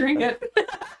you would drink it.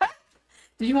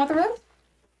 Did you want the rest?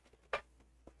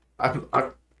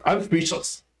 I'm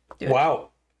speechless. Wow.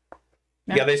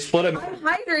 No. Yeah, they split them. I'm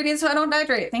hydrated, so I don't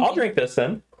dehydrate. I'll drink this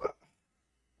then.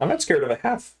 I'm not scared of a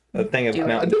thing of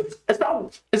Mountain Dew. It's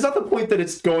not the point that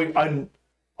it's going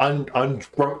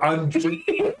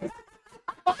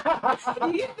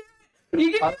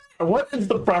what is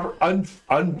the proper I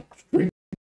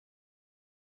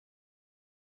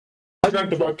drank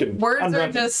the drunken. Words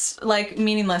are just like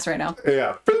meaningless right now.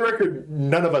 Yeah. For the record,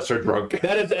 none of us are drunk.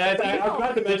 That is, I was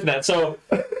about to mention that. So,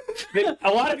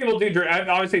 a lot of people do drink.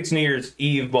 Obviously, it's New Year's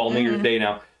Eve, New Year's Day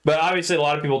now. But obviously, a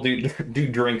lot of people do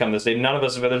drink on this day. None of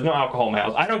us, there's no alcohol in my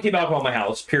house. I don't keep alcohol in my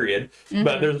house, period.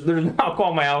 But there's no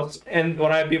alcohol in my house. And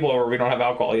when I have people over, we don't have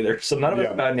alcohol either. So none of us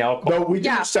have had any alcohol. No, we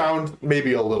do sound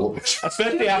maybe a little bit.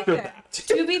 Especially after that.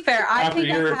 To be fair, I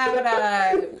think I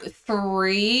had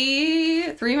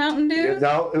three Mountain Dew.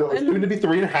 Now, it's going to be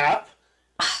 3.5.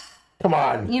 Come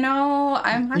on. You know,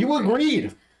 I'm hungry. You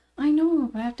agreed. I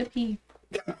know, but I have to pee.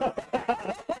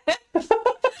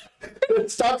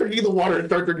 Stop drinking the water and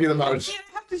start drinking the Mountain Dew. You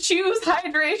have to choose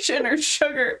hydration or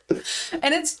sugar.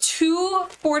 And it's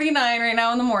 2:49 right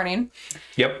now in the morning.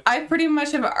 Yep. I pretty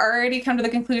much have already come to the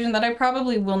conclusion that I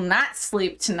probably will not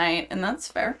sleep tonight, and that's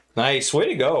fair. Nice. Way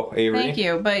to go, Avery. Thank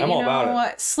you. But I'm you know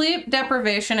what? Sleep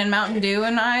deprivation and Mountain Dew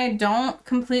and I don't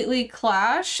completely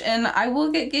clash, and I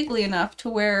will get giggly enough to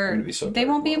where they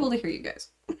won't be able to hear you guys.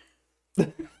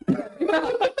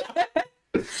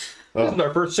 This is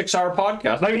our first 6-hour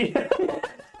podcast. I mean,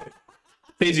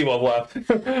 easy one left.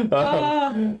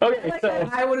 Okay, so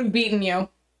I would have beaten you.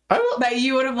 That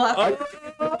you would have left.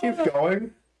 Keep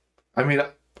going. I mean,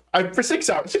 for 6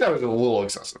 hours, 6 hours is a little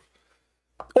excessive.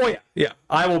 Oh yeah.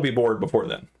 I will be bored before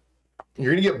then.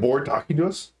 You're gonna get bored talking to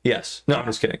us? Yes. No, I'm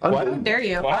just kidding. How dare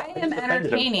you? Wow. I am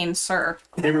entertaining, sir.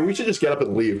 Avery, we should just get up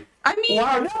and leave. I mean,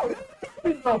 wow, no.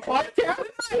 Podcast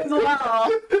as well.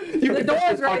 The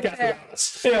door's right there.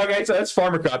 Yeah, okay, so that's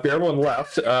Farmer Copy. Everyone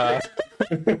left.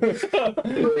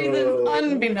 Reasons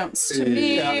unbeknownst to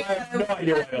me. Yeah, I have no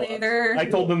idea why later. I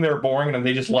told them they were boring and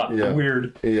they just left. Yeah.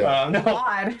 Weird. Yeah. No.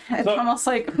 God, it's almost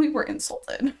like we were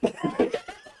insulted.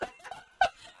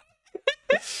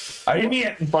 I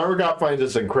mean, Farmer Cop finds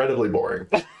this incredibly boring.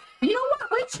 You know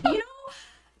what? Which,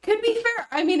 could be fair.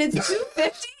 I mean, it's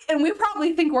 2:50, and we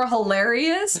probably think we're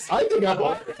hilarious. I think I'm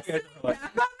hilarious.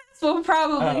 We'll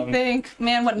probably think,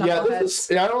 man, what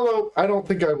knuckleheads. I don't know. I don't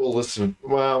think I will listen.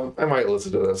 Well, I might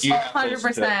listen to this.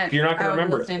 100%. You're not going to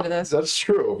remember it. To this. That's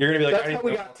true. You're going to be like, that's how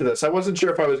we got to this. I wasn't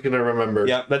sure if I was going to remember.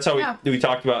 Yeah, that's how we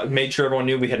talked about. Made sure everyone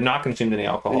knew we had not consumed any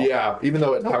alcohol. Yeah, even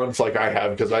though it sounds like I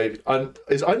have, because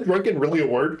is undrunken really a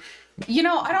word?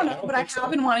 I don't know, but I have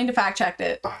been wanting to fact check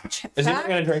it. Is anyone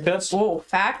going to drink this? Oh,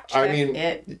 fact check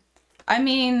it. I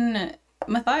mean,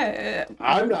 Matthias.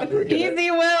 I'm not drinking it. Easy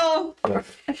will. I'll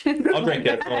drink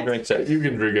it. I'll drink it. You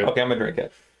can drink it. Okay, I'm going to drink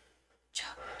it.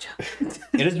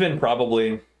 It has been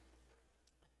probably...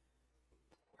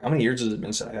 How many years has it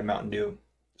been since I had Mountain Dew?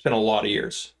 It's been a lot of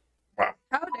years. Wow.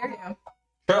 How dare you?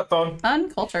 Shut up, phone.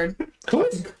 Uncultured.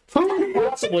 Who's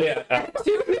possibly at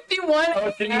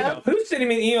 2:51. Who's sending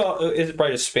me an email? Is it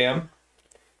probably just spam?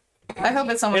 I hope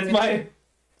it's someone.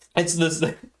 It's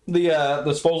the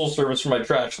disposal service for my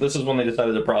trash. This is when they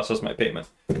decided to process my payment.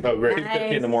 Oh, great.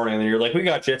 2:50 in the morning, and then you're like, we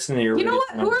got chits, and then You know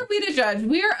what? Who are we to judge?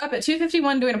 We are up at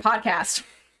 2:51 doing a podcast.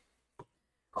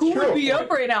 Who would be up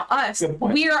right now? Us.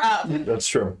 We are up. That's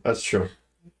true. That's true.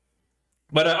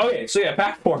 But okay, so yeah,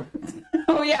 pack 4.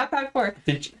 Oh yeah, pack 4.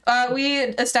 We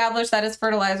established that it's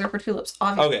fertilizer for tulips,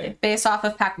 obviously, based off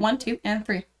of pack 1, 2, and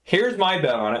 3. Here's my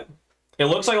bet on it. It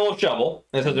looks like a little shovel.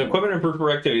 It says equipment improved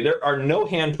for activity. There are no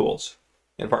hand tools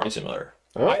in Farming Simulator.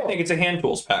 Oh. I think it's a hand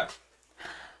tools pack.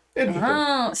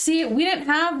 Oh, see, we didn't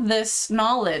have this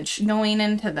knowledge going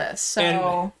into this, so.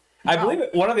 And I believe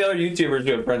one of the other YouTubers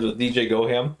we have friends with, DJ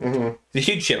Goham. Mm-hmm. It's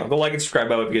a huge channel. Go like and subscribe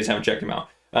out if you guys haven't checked him out.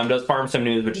 Does Farm Sim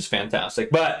News, which is fantastic.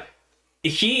 But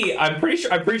I'm pretty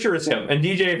sure it's him. And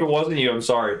DJ, if it wasn't you, I'm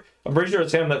sorry. I'm pretty sure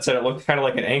it's him that said it looked kind of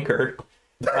like an anchor.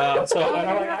 So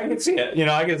I can see it.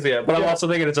 I can see it. But I'm also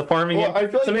thinking it's a farming. I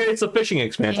feel like maybe it's a fishing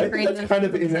expansion. I think that's kind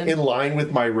of in line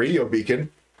with my radio beacon.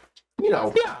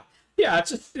 Yeah,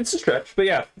 it's a stretch, but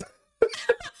yeah.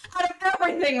 Out of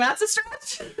everything, that's a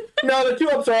stretch. No, the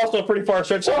tulips are also a pretty far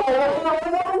stretch.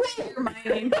 You're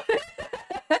mining.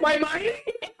 My mining?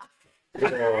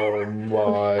 Oh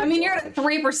my! I mean, you're at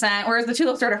 3%, whereas the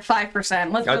tulips are at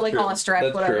 5%. Let's really call a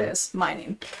stretch what it is.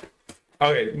 Mining.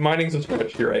 Okay, mining's a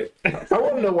stretch. You're right. I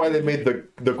want to know why they made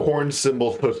the corn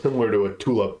symbol so similar to a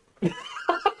tulip.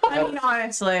 I mean,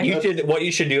 honestly, what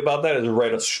you should do about that is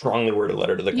write a strongly worded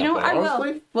letter to the company. You know, I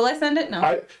will. Will I send it? No.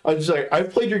 I'm just like, I've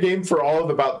played your game for all of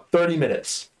about 30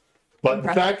 minutes, but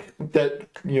the fact that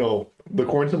the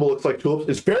corn symbol looks like tulips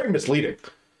is very misleading.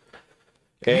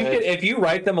 If you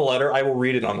write them a letter, I will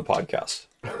read it on the podcast.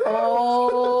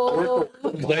 Oh.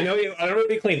 I know it'll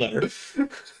be a clean letter.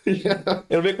 Yeah.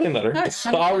 It'll be a clean letter.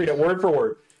 So I'll read it word for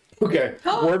word. Okay.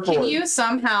 Word for Can word. you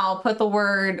somehow put the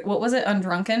word, what was it,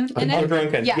 undrunken in it?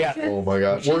 Undrunken. Yeah. Oh my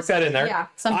gosh. Work that in there. Yeah.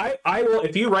 I will.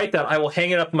 If you write that, I will hang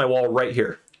it up on my wall right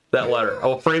here. That letter. I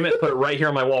will frame it, put it right here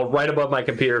on my wall, right above my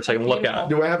computer, so I can look at it.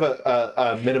 Do I have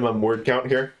a minimum word count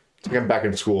here? It's like I'm back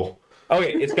in school.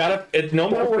 Okay, it's no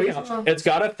more word count. It's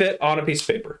gotta fit on a piece of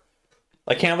paper.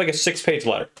 I can't have like a 6-page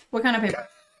letter. What kind of paper?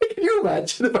 Can you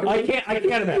imagine if I can't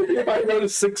imagine. If I wrote a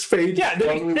 6-page... Yeah,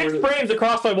 there's 6 frames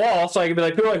across my wall, so I can be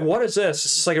like, people are like, what is this?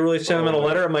 Is this like a really sentimental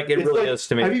letter? I'm like, it really is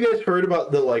to me. Have you guys heard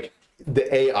about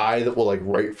the AI that will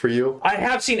write for you? I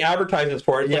have seen advertisements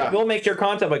for it. It's like, we'll make your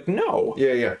content. I'm like, no.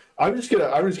 Yeah. I'm just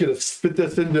gonna spit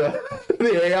this into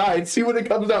the AI and see what it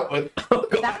comes out with. Oh,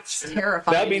 That's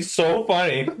terrifying. That'd be so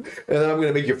funny. And then I'm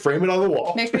gonna make you frame it on the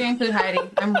wall. Make sure you include Heidi.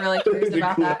 I'm really curious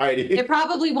about that. Heidi. It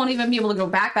probably won't even be able to go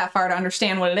back that far to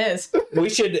understand what it is. We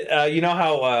should, you know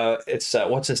how it's,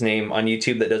 what's his name on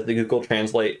YouTube that does the Google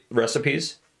Translate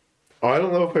recipes? Oh, I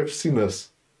don't know if I've seen this.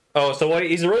 Oh, so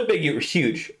he's a really big,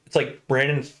 huge. It's like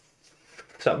Brandon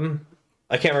something.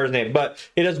 I can't remember his name, but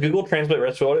he does Google Translate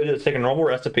recipe. What it is, take a normal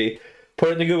recipe, put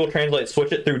it into Google Translate,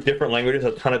 switch it through different languages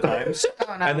a ton of times,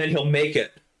 and then he'll make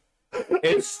it.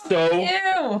 It's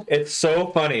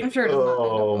so funny. I'm sure it is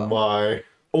Oh my.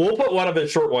 We'll put one of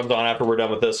his short ones on after we're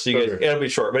done with this. So you guys, it'll be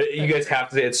short, but you guys have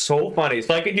to say it's so funny.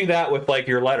 So I could do that with like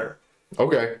your letter.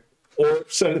 Okay. Or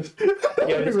send it.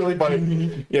 Yeah, it's really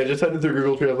funny. Yeah, just send it through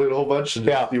Google Translate a whole bunch and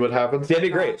just see what happens. That'd be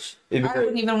great. I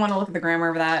wouldn't even want to look at the grammar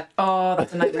of that. Oh,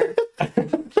 that's a nightmare.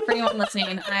 For anyone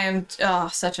listening, I am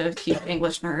such a huge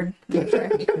English nerd. It's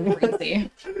driving me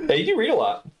crazy. Yeah, you do read a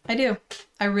lot. I do.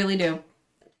 I really do.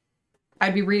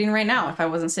 I'd be reading right now if I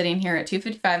wasn't sitting here at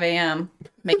 2:55 a.m.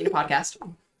 making a podcast.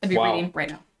 I'd be reading right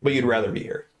now. But you'd rather be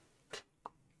here.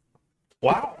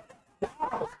 Wow.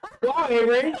 Wow,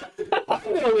 Avery. I'm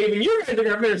going to leave and you guys are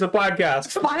going to finish the podcast.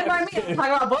 Fine by me. Let's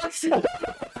talk about books.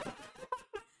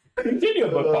 Continue a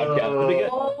book podcast.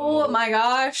 Oh my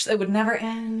gosh. It would never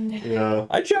end. Yeah.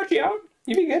 I'd shout you out.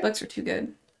 You'd be good. Books are too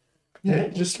good. Yeah,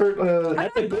 just start.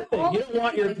 That's a good thing. You don't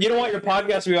want your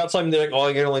podcast to be about something like, oh,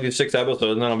 I can only do 6 episodes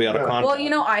and then I'll be out of content. Well,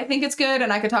 you know, I think it's good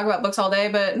and I could talk about books all day,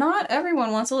 but not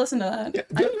everyone wants to listen to that.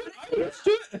 Yeah,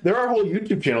 there are whole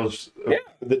YouTube channels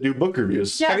that do book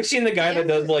reviews. Yeah. Have you seen the guy that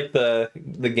does like the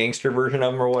gangster version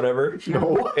of them or whatever?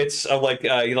 No. It's like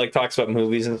he like talks about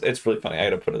movies and it's really funny. I had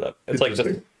to put it up. It's like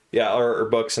just or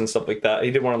books and stuff like that.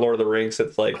 He did one of Lord of the Rings.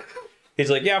 It's like he's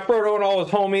like, yeah, Frodo and all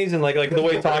his homies, and like the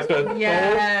way he talks about it.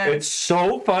 It's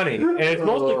so funny, and it's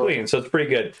mostly clean, so it's pretty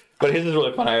good. But his is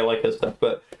really fun. I like his stuff.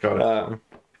 But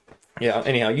yeah.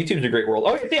 Anyhow, YouTube's a great world.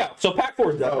 Oh yeah. So Pack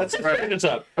 4's done. Let's finish this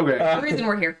up. Okay. The reason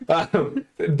we're here.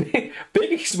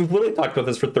 We've literally talked about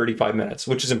this for 35 minutes,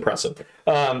 which is impressive.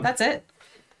 That's it.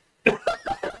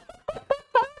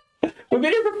 We've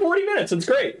been here for 40 minutes. It's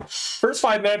great. First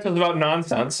 5 minutes was about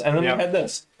nonsense, and then we had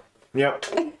this. Yep.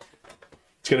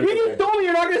 It's gonna You just told me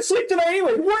you're not going to sleep tonight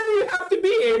anyway. Where do you have to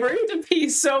be, Avery? To pee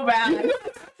so bad.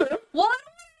 What?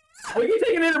 We can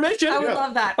take an intermission. I would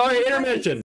love that. All right,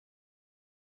 intermission.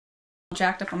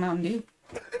 Jacked up on Mountain Dew.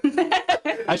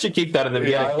 I should keep that in the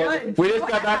beginning. We just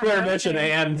got back to intermission,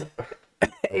 and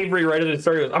Avery right at the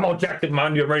start goes, I'm all jacked up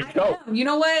Mountain Dew. I'm ready to go. You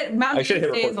know what? Mountain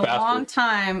Dew stays a long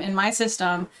time in my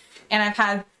system, and I've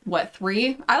had,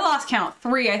 3? I lost count.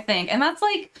 3, I think. And that's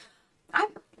like, I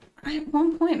at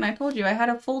one point, and I told you, I had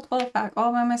a full 12-pack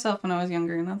all by myself when I was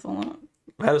younger, and that's a lot.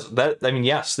 I mean,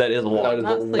 yes, that is a lot.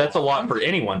 That's a lot for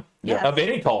anyone of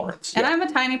any tolerance. And I'm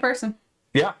a tiny person.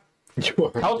 Yeah.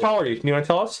 How tall are you? Can you want to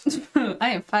tell us? I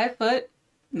am 5 foot.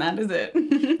 And that is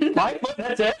it. 5 foot?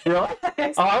 That's it? Really?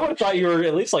 Oh, I would have thought you were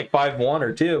at least like 5'1"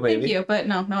 or 2, maybe. Thank you, but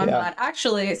no, I'm not.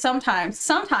 Actually,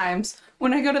 sometimes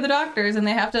when I go to the doctors and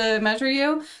they have to measure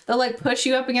you, they'll like push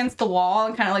you up against the wall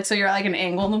and kind of like so you're at like an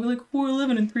angle, and they'll be like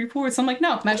 4'11" and 3/4. I'm like,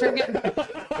 no, measure again.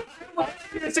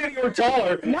 You're saying you were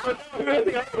taller. No. I want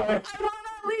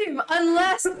to leave. leave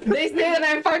unless they say that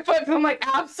I'm 5 foot. I'm like,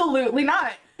 absolutely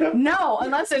not. No,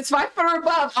 unless it's 5 foot or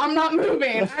above, I'm not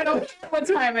moving. I don't care what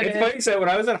time it is. It's funny you said, when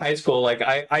I was in high school, like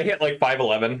I hit like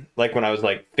 5'11", like when I was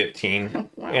like 15,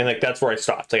 and like that's where I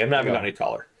stopped. Like I'm not gotten any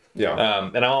taller. Yeah.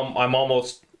 And I'm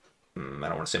almost, I don't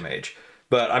want to say my age,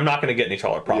 but I'm not going to get any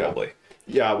taller probably.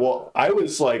 Yeah. Well, I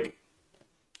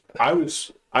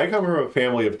come from a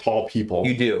family of tall people.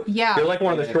 You do. Yeah. You're like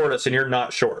one of the shortest, and you're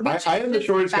not short. I am the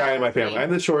shortest guy in my family. I'm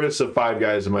the shortest of 5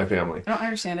 guys in my family. I don't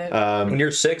understand it. And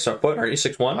you're 6 foot, aren't you?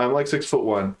 6'1"? I'm like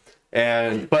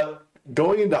 6'1", but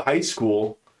going into high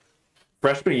school,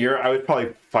 freshman year, I was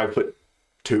probably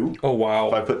 5'2". Oh wow.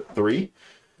 5'3".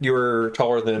 You were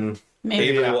taller than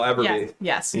Avery will ever be.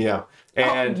 Yes. Yeah.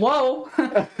 And whoa.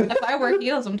 If I wear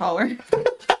heels, I'm taller.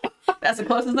 That's the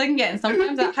closest I can get. And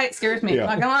sometimes that height scares me. Yeah.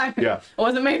 Not gonna lie. Yeah. I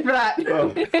wasn't made for that.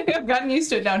 Oh. I've gotten used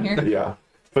to it down here. Yeah.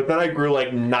 But then I grew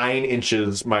like 9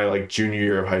 inches my like junior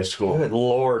year of high school. Good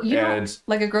Lord. You know, And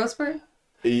like a growth spurt?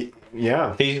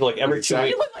 yeah. He's like every 2 weeks.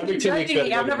 You look like you're judging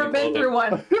me. I've never been through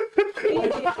one. You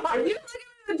look like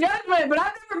the judgment, but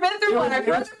I've never been through one. I've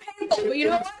heard they're painful. But you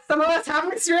know what? Some of us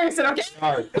haven't experienced it, okay?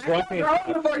 Hard. I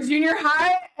growing before junior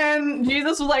high, and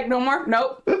Jesus was like, no more.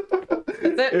 Nope.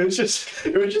 That's it.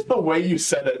 It was just the way you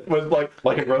said it was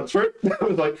like a growth spurt. It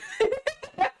was like,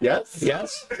 yes.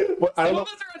 Yes. Well, I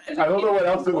don't know what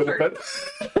else it would have been.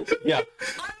 Yeah.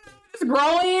 Just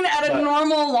growing at a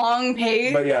normal long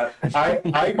pace. But yeah,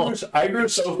 I grew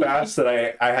so fast that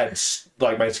I had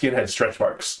like my skin had stretch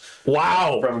marks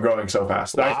Wow. from growing so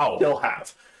fast. That Wow. I still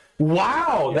have.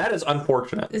 Wow. That is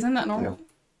unfortunate. Isn't that normal?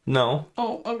 No.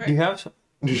 Oh, okay. You have?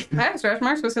 I have stretch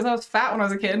marks because I was fat when I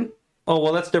was a kid. Oh,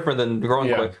 well, that's different than growing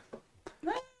Yeah. quick.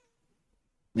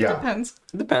 Yeah. Depends.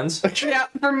 It depends. Yeah,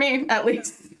 for me at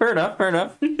least. Fair enough. Fair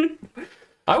enough.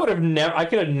 I could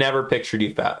have never pictured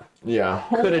you fat. Yeah.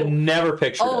 Could have never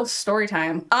pictured Oh, it. story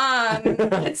time.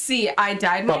 Let's see. I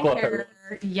dyed my Buckle up, hair.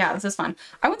 Yeah, this is fun.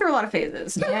 I went through a lot of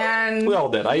phases, and We all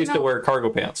did. I used to wear cargo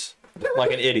pants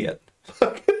like an idiot.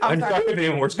 I'm sorry if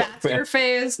anyone wears cargo that's your pants.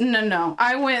 phase. No.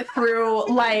 I went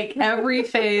through like every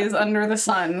phase under the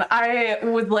sun. I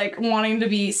was like wanting to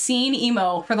be scene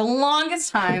emo for the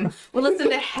longest time. Would listen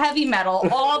to heavy metal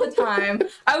all the time.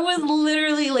 I was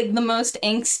literally like the most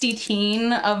angsty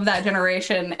teen of that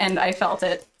generation, and I felt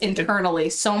it internally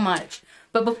so much.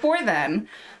 But before then,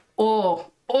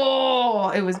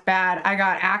 it was bad. I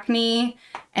got acne,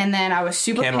 and then I was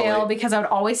super Can pale relate. because I would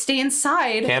always stay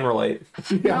inside. Can relate.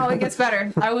 Oh, it gets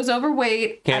better. I was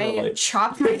overweight. Can't I relate.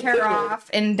 chopped my hair off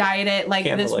and dyed it like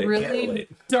Can't this relate. Can't really relate.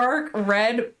 dark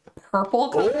red purple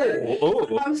color.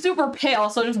 Oh. I'm super pale,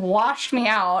 so it just washed me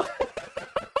out.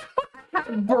 I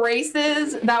had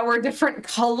braces that were different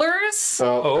colors.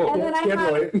 Oh. And then I Can't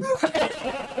had-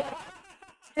 relate.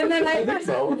 And then I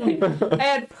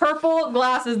had purple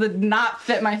glasses that did not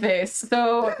fit my face.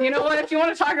 So, you know what? If you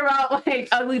want to talk about like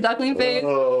ugly duckling face,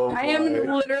 Oh, I am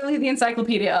my. literally the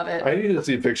encyclopedia of it. I need to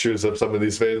see pictures of some of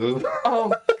these phases.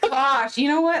 Oh gosh, you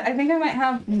know what? I think I might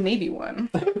have maybe one.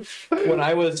 When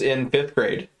I was in 5th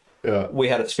grade, Yeah. we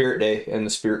had a spirit day, and the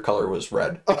spirit color was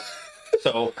red.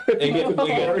 So it gets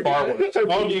far worse.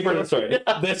 Oh, you've heard the story.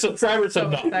 The subscribers have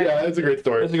not. Yeah, it's a great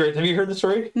story. It's great. Have you heard the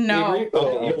story? No. Avery?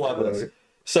 Okay, you'll love this.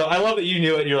 So I love that you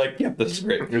knew it. And you're like, yep, this is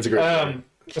great. It's a great story.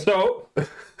 So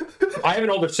I have an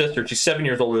older sister. She's 7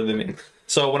 years older than me.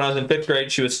 So when I was in 5th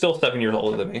grade, she was still 7 years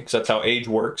older than me, because that's how age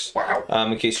works. Wow.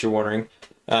 In case you're wondering.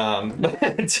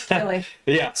 Really?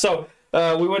 Yeah. So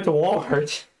we went to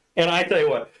Walmart, and I tell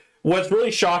you what's really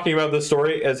shocking about this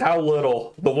story is how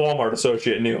little the Walmart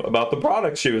associate knew about the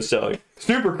products she was selling.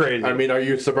 Super crazy. I mean, are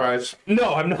you surprised?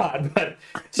 No, I'm not. But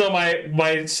so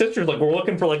my sister's like, we're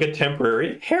looking for like a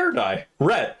temporary hair dye,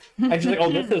 red. And she's like,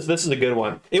 oh, this is a good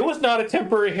one. It was not a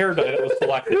temporary hair dye that was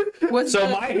selected. So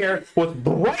my hair was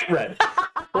bright red,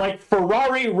 like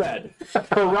Ferrari red,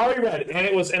 and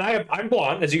it was. And I'm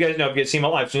blonde, as you guys know if you guys see my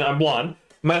life. So I'm blonde.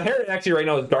 My hair actually right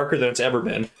now is darker than it's ever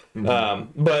been.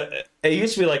 But it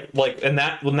used to be like when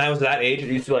I was that age, it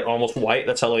used to be like almost white.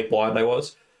 That's how like blonde I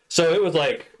was. So it was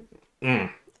like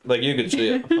you could see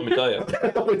it. Let me tell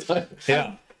you.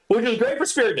 Yeah, which was great for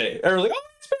Spirit Day. Everyone's like, oh,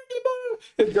 Spirit Day, blah.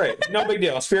 It's great. No big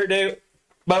deal. Spirit Day.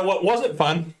 But what wasn't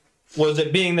fun was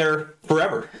it being there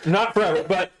forever. Not forever,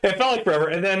 but it felt like forever.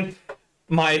 And then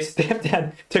my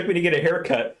stepdad took me to get a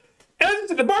haircut. And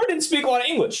the barber didn't speak a lot of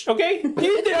English, okay? He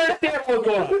didn't understand what was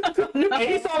going on. And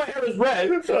he saw my hair was red.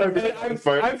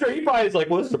 And I'm sure he probably is like,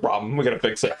 well, this is the problem. We're going to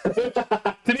fix it.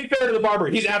 To be fair to the barber,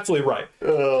 he's absolutely right.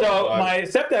 So my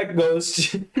stepdad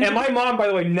goes, and my mom, by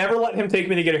the way, never let him take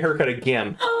me to get a haircut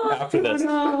again after this.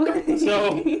 No.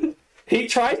 So he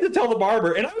tries to tell the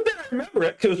barber, and I was there, I remember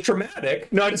it, because it was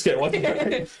traumatic. No, I'm just kidding. It wasn't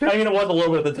traumatic. I mean, it was a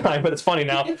little bit at the time, but it's funny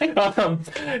now.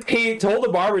 He told the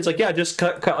barber, he's like, yeah, just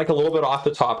cut like a little bit off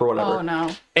the top or whatever. Oh,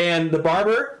 no. And the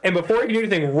barber, and before he could do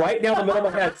anything, right down the middle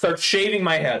of my head, starts shaving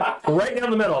my head. Right down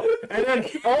the middle. And then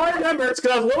all I remember is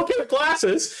because I was a little kid with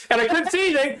glasses, and I couldn't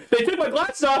see anything, they took my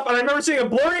glasses off, and I remember seeing a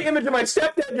blurry image of my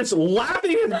stepdad just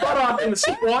laughing his butt off in the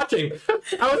seat watching.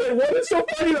 I was like, what is so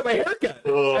funny about my haircut?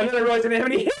 And then I realized I didn't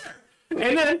have any hair.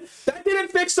 And then that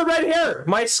didn't fix the red hair.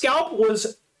 My scalp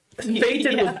was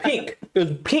painted with pink. It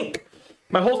was pink.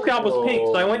 My whole scalp was pink.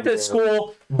 So I went to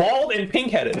school bald and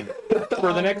pink-headed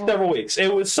for the next several weeks.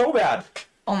 It was so bad.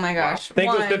 Oh my gosh. I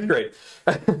think it was 5th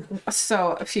grade.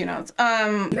 So, a few notes.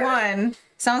 One,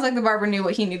 sounds like the barber knew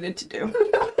what he needed to do.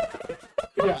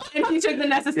 Yeah. And he took the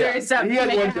necessary steps. He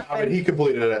had one job and he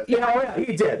completed it. Yeah,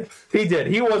 he did. He did.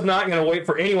 He was not going to wait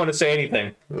for anyone to say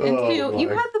anything. And two, you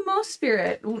had the most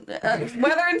spirit,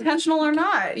 whether intentional or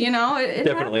not. You know, it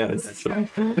definitely unintentional.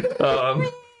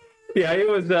 Yeah, it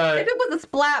was. If it was a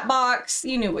splat box,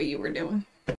 you knew what you were doing.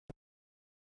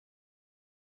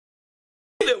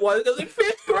 It was in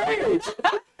 5th grade. It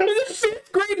was in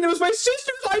 5th grade, and it was my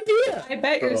sister's idea. I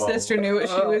bet your sister knew what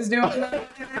she was doing.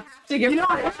 You know,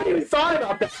 I haven't even thought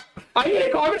about that. I'm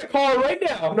gonna call her right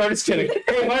now. No, I'm just kidding.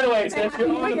 Hey, by the way, since you're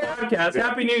on the podcast,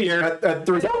 Happy New Year. At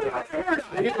 3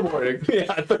 in the morning.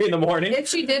 Yeah, at 3 in the morning. If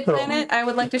she did plan it, I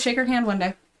would like to shake her hand one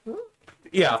day.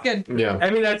 Yeah. Good. Yeah. I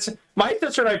mean, that's my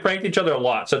sister and I pranked each other a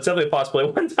lot, so it's definitely a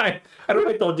possibility. One time, I don't know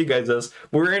if I told you guys this,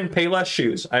 we were in Payless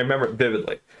shoes. I remember it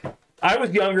vividly. I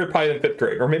was younger, probably than 5th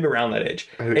grade, or maybe around that age.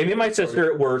 And me and my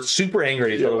sister were super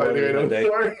angry at each other one day.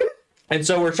 And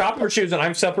so we're shopping for shoes, and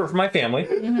I'm separate from my family.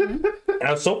 Mm-hmm. And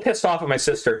I was so pissed off at my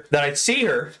sister that I see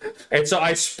her, and so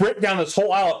I sprint down this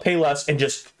whole aisle at Payless and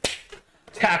just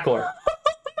tackle her.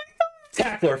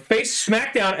 Tackle her, face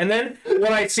smack down, and then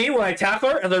when I tackle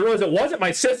her, and I realize it wasn't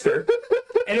my sister,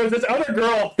 and it was this other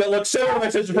girl that looked similar to my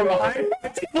sister from behind,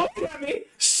 and she looked at me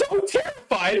so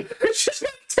terrified, and she's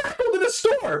got tackled in the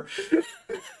store.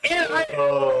 And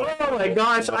oh my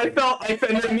gosh,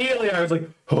 and immediately I was like,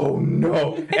 oh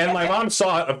no. And my mom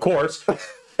saw it, of course,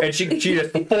 and she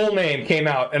just, the full name came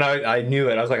out, and I knew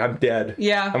it. I was like, I'm dead.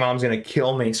 Yeah. My mom's gonna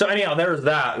kill me. So anyhow, there's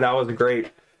that. That was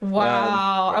great.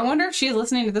 Wow. I wonder if she's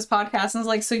listening to this podcast and is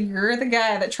like, so you're the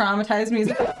guy that traumatized me.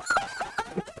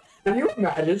 Can you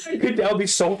imagine? That would be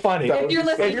so funny. If you're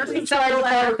listening to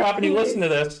Cyber Cop and you listen to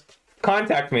this,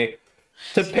 contact me.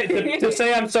 To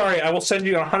say I'm sorry, I will send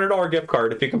you a $100 gift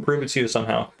card if you can prove it to you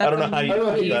somehow. I don't know how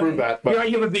you prove that.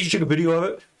 But... You took a video of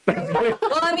it?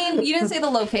 Well, I mean, you didn't say the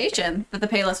location that the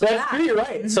Payless was That's true, you're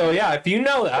right. So yeah, if you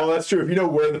know that. Oh, that's true. If you know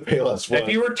where the Payless was. If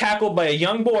you were tackled by a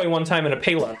young boy one time in a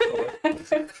Payless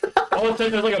all of a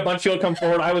sudden there's like a bunch of people come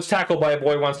forward. I was tackled by a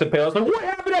boy once in Payless. Like, what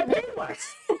happened at Payless?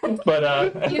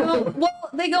 But you know, well,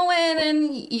 they go in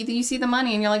and you see the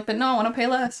money and you're like, but no, I want to pay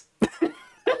less.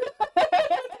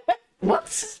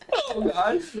 What? Oh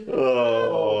gosh.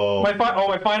 Oh.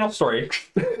 My final story.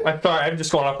 I'm sorry, I'm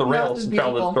just going off the rails and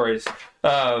telling the stories.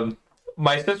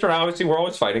 My sister and I, obviously, we're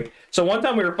always fighting. So one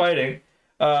time we were fighting,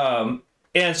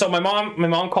 and so my mom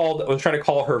was trying to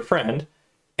call her friend,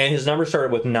 and his number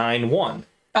started with 91.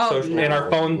 Oh, so in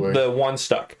our phone, the 1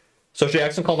 stuck. So she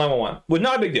accidentally called 911. Was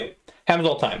not a big deal. Happens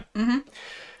all the time. Mm-hmm.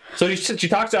 So she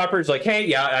talks to the operator. She's like, hey,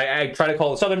 yeah, I tried to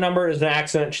call this other number. It's an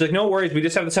accident. She's like, no worries. We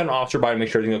just have to send an officer by to make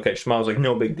sure everything's okay. So Mom was like,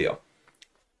 no big deal.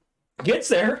 Gets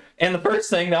there, and the first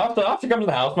thing, the officer comes to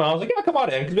the house. Mom was like, yeah, come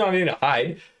on in, because we don't need to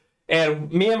hide.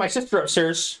 And me and my sister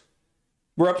upstairs,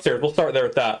 we're upstairs. We'll start there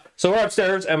with that. So we're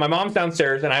upstairs, and my mom's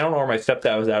downstairs, and I don't know where my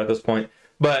stepdad was at this point.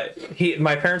 But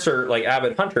my parents are like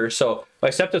avid hunters, so my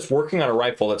stepdad's working on a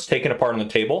rifle that's taken apart on the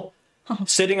table,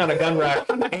 sitting on a gun rack,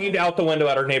 aimed out the window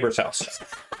at our neighbor's house.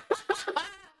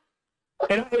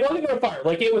 And it wasn't going to fire.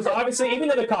 Like, it was obviously, even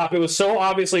to the cop, it was so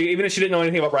obviously, even if she didn't know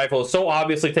anything about rifles, so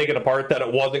obviously taken apart that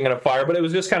it wasn't going to fire, but it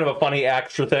was just kind of a funny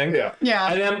extra thing. Yeah.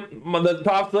 Yeah. And then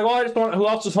the officer's like, oh, I just want, who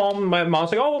else is home? My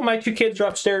mom's like, oh, my 2 kids are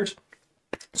upstairs.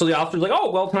 So the officer's like,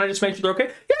 oh, well, can I just make sure they're okay?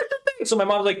 Yeah, sure thing. So my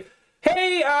mom's like,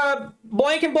 hey,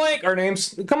 blank and blank, our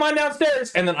names, come on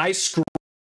downstairs. And then I scream.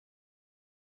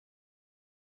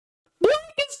 Blank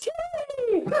is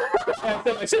killing me! I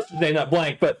said my sister's name, not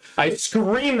blank, but I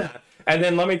scream that. And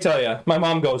then let me tell you, my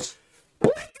mom goes,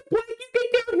 blank, you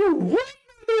get down here right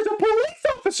now. There's a police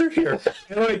officer here.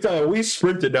 And let me tell you, we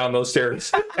sprinted down those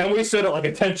stairs. And we stood at like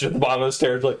attention at the bottom of the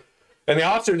stairs. Like, and the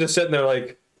officer just sitting there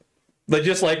like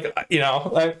just like, you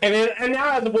know. Like, and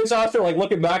now as the police officer, like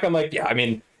looking back, I'm like, yeah, I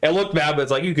mean, it looked bad, but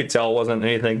it's like you could tell it wasn't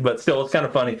anything. But still, it's kind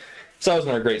of funny. So that was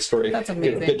another great story. That's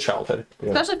amazing. Good childhood.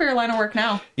 Especially for your line of work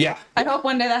now. Yeah. I hope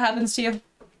one day that happens to you.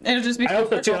 It'll just be. I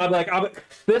also too. I'm like,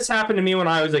 this happened to me when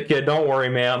I was a kid. Don't worry,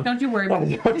 ma'am. Don't you worry.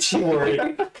 Don't you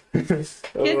worry. Kids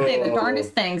say the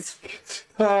darndest things.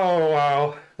 Oh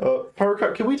wow.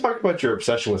 Parker, can we talk about your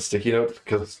obsession with sticky notes?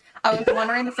 Because I was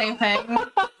wondering the same thing.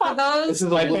 For those, this is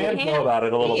my fans know about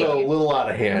it a little bit. A little out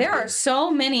of hand. There are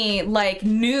so many like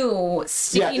new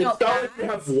sticky note pads. You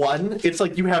have one. It's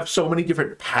like you have so many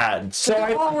different pads. So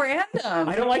all random.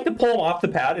 I don't like to pull them off the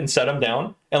pad and set them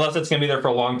down unless it's gonna be there for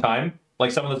a long time. Like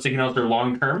some of the sticky notes are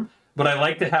long term, but I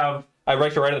like to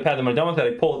write on the pad. Then when I'm done with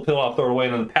it, I pull it off, throw it away,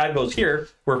 and then the pad goes here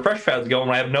where fresh pads go. And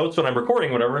when I have notes when I'm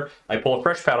recording, whatever, I pull a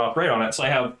fresh pad off right on it. So I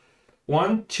have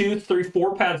 1, 2, 3,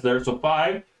 4 pads there. So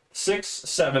 5, 6,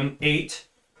 7, 8,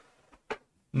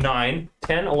 9,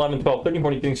 10, 11, 12, 13,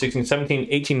 14, 15, 16, 17,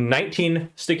 18, 19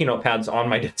 sticky note pads on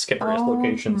my desk at various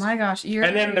locations. Oh my gosh.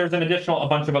 And then there's an additional, a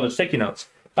bunch of other sticky notes.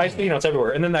 I have sticky notes everywhere.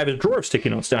 And then I have a drawer of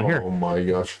sticky notes down here. Oh my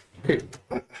gosh.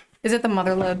 Is it the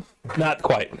mother lode? Not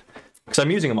quite. Because I'm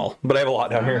using them all. But I have a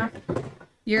lot down here.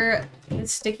 You're a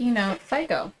sticky note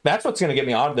psycho. That's what's going to get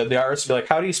me audited. The IRS will be like,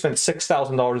 how do you spend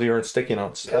 $6,000 a year in sticky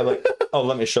notes? I'm like, oh,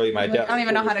 let me show you my debt. I don't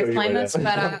even know how to explain this,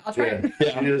 but I'll try.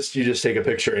 Yeah. You just take a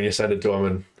picture and you send it to them,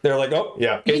 and they're like, oh,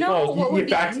 yeah. You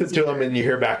fax it to them, and you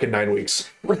hear back in 9 weeks.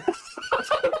 If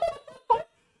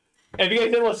you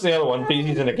guys didn't listen to the other one,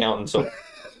 he's an accountant, so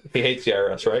he hates the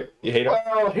IRS, right? You hate him?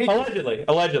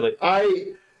 Allegedly.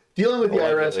 Dealing with the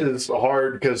IRS is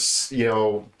hard because,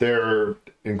 they're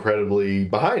incredibly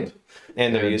behind.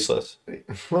 And they're useless.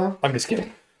 Well, I'm just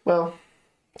kidding. Well,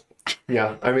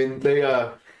 yeah. I mean, they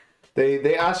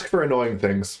ask for annoying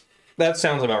things. That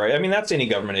sounds about right. I mean, that's any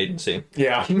government agency.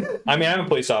 Yeah. I mean, I'm a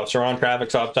police officer. On traffic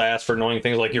stops, I ask for annoying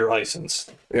things like your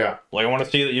license. Yeah. Like, I want to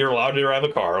see that you're allowed to drive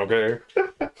a car, okay?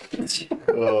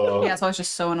 Yeah, so it's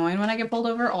just so annoying when I get pulled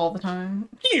over all the time.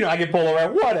 I get pulled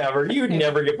over. Whatever. You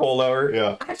never get pulled over.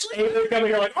 Yeah. Actually, they're coming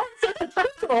here like,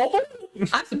 oh,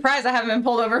 I'm surprised I haven't been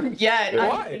pulled over yet.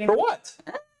 Why? For what?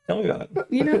 Tell me about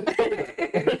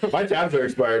it. My tabs are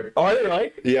expired. Oh, are they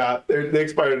right? Yeah, they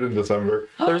expired in December.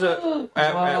 There's at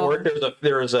work.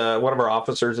 There's one of our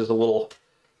officers is a little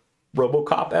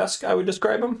RoboCop-esque. I would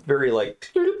describe him very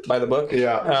like by the book.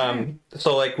 Yeah.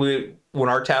 So like when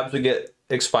our tabs would get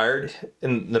expired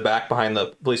in the back behind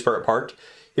the police department parked,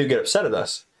 he would get upset at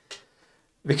us.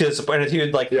 Because he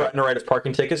would threaten to write us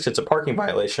parking tickets. It's a parking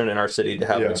violation in our city to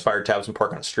have expired tabs and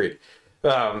park on the street.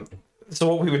 So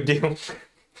what we would do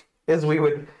is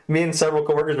me and several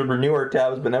coworkers would renew our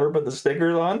tabs but never put the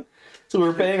stickers on. So we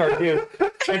were paying our dues.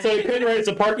 And so he couldn't write us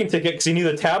a parking ticket because he knew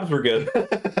the tabs were good.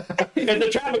 It's a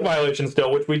traffic violation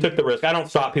still, which we took the risk. I don't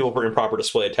stop people for improper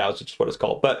display of tabs, which is what it's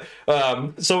called. But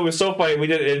so it was so funny. We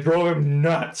did it. It drove him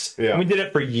nuts. Yeah. And we did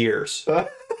it for years.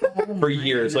 For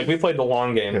years. Like we played the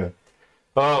long game. Yeah.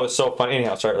 Oh, it was so funny.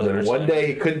 Anyhow, sorry. One day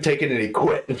he couldn't take it and he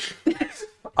quit.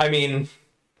 I mean,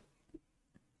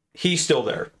 he's still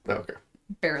there. Okay.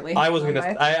 Barely. I wasn't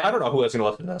gonna. I don't know who was gonna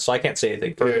listen to this, so I can't say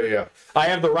anything. Yeah. I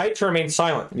have the right to remain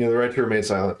silent. You have the right to remain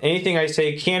silent. Anything I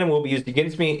say can and will be used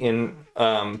against me in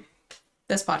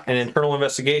this podcast. An internal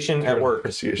investigation at work.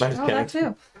 That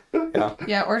too. Yeah.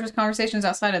 Yeah, or just conversations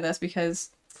outside of this because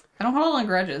I don't hold on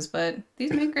grudges, but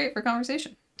these make great for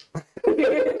conversation.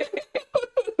 Okay.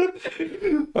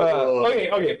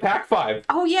 Pack 5.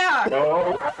 Oh yeah.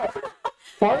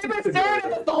 They've been staring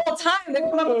at us the whole time. They've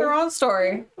come up with their own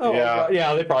story. Oh,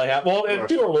 yeah, they probably have. Well, if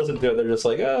people listen to it, they're just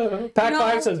like, Pack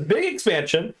 5 says big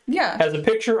expansion. Yeah. Has a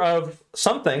picture of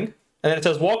something, and then it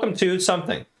says welcome to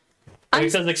something. And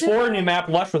it says explore a new map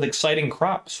lush with exciting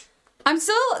crops. I'm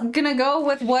still gonna go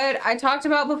with what I talked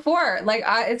about before. Like,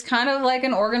 it's kind of like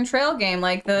an Oregon Trail game,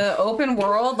 like the open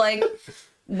world. Like,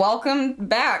 welcome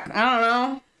back. I don't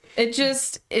know.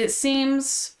 It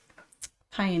seems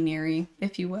pioneering,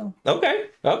 if you will. Okay.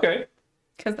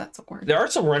 Because that's a word. There are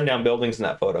some rundown buildings in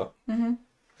that photo. Mm-hmm.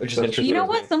 Which is interesting. You know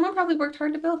what? Someone probably worked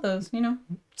hard to build those, they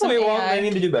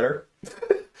need to do better.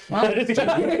 Well. I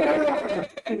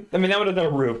mean, that would have done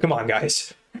a roof. Come on,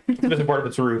 guys. It's missing part of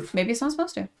its roof. Maybe it's not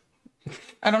supposed to.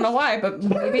 I don't know why, but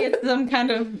maybe it's some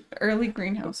kind of early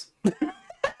greenhouse.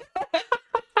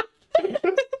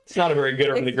 It's not a very good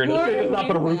early greenhouse. It's not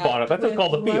put a roof on it. That's just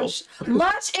called the field.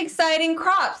 Lush, exciting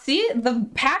crops. See, the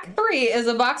pack 3 is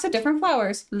a box of different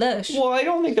flowers. Lush. Well, I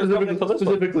don't think there's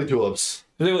specifically tulips.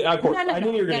 Of course, I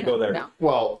knew you were going to go there. No.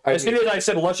 Well, as soon as I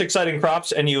said lush, exciting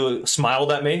crops, and you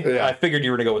smiled at me, I figured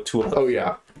you were going to go with tulips. Oh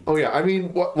yeah. I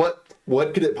mean, what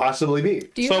could it possibly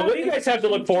be? So what do you guys have to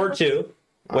look forward to?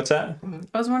 What's that?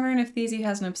 I was wondering if Theezy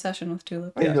has an obsession with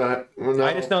tulips. Yeah. No.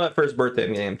 I just know that for his birthday,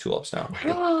 I'm named tulips now.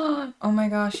 Oh my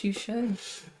gosh, you should.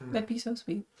 That'd be so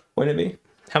sweet. Wouldn't it be?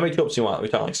 How many tulips do you want? Are we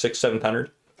talking like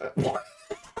 600-700?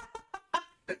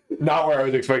 not where I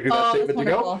was expecting that statement to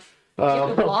go.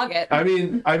 Vlog it. I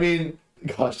mean,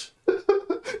 gosh.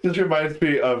 This reminds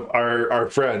me of our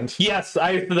friend. Yes,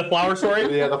 the flower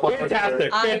story. Yeah, the flower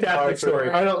fantastic story.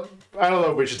 I don't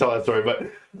know if we should tell that story, but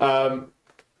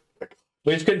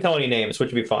we just couldn't tell any names,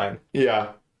 which would be fine.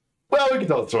 Yeah. Well, we can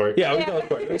tell the story. Yeah, we can tell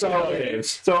the story.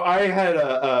 So I had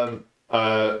a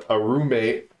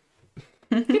roommate.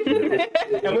 And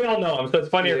we all know him, so it's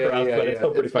funnier for us, but it's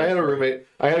still pretty funny. I had a roommate.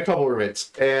 I had a couple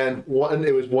roommates, and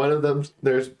it was one of them.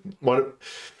 There's one.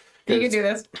 You can do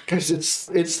this. Because it's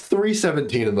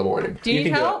 3:17 in the morning. Do you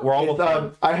need help? We're almost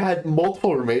I had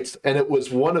multiple roommates, and it was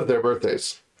one of their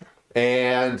birthdays.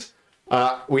 And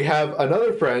we have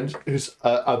another friend who's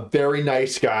a very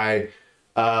nice guy,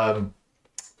 but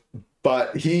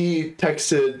he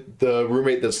texted the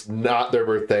roommate that's not their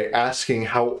birthday, asking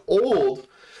how old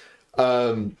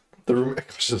the roommate.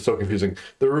 This is so confusing.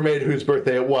 The roommate whose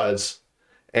birthday it was,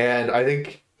 and I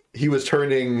think he was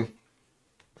turning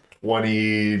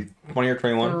 20 or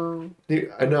 21.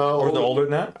 I know. Or is it older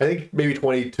than that? I think maybe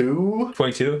 22.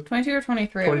 22? 22 or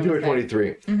 23. 22 or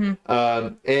 23.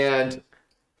 Mm-hmm. And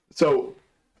so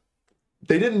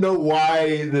they didn't know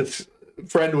why this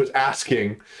friend was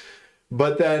asking,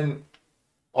 but then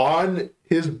on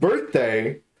his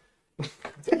birthday,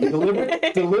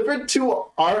 delivered to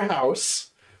our house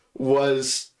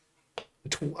was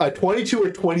 22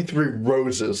 or 23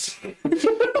 roses.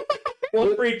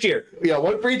 One for each year. Yeah,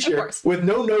 one for each year, with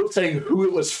no note saying who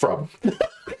it was from.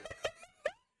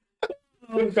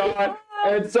 Oh God!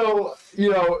 And so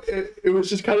it was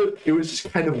just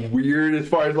kind of weird as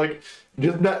far as like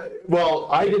just not. Well,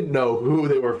 I didn't know who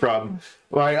they were from.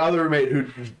 My other roommate, who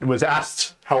was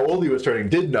asked how old he was turning,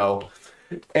 did know,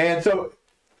 and so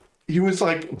he was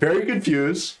like very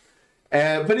confused,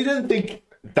 but he didn't think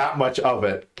that much of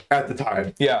it at the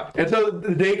time. Yeah. And so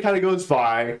the day kind of goes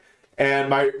by. And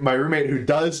my roommate, who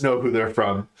does know who they're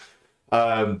from,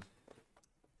 comes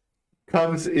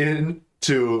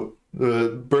into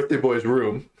the birthday boy's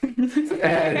room, and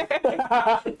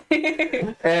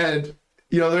they're having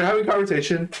a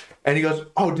conversation, and he goes,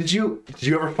 "Oh, did you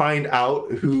ever find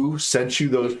out who sent you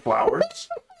those flowers?"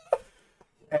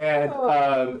 And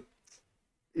and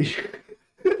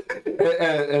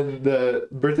the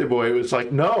birthday boy was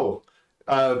like, "No.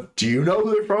 Do you know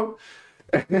who they're from?"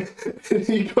 And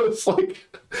he goes like,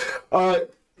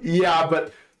 yeah,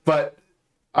 but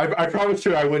I promised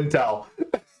you I wouldn't tell.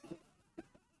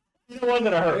 The one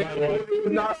that I heard.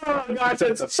 Oh gosh,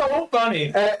 it's so funny.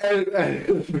 And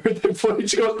the birthday boy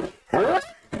just goes, huh?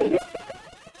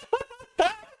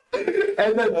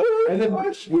 and then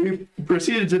we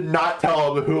proceeded to not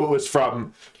tell him who it was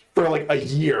from for like a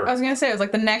year. I was gonna say it was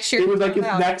like the next year. It was like his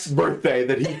next birthday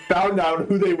that he found out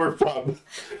who they were from.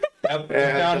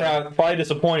 Found out probably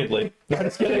disappointedly.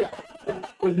 Was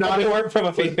not from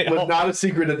a female. Was not a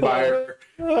secret admirer.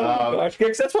 Gosh,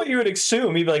 because that's what you would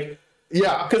assume. He'd be like,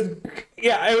 yeah, because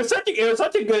it was such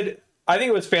a good. I think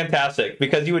it was fantastic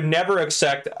because I would never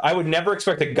expect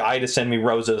a guy to send me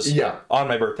roses on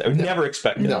my birthday. I would never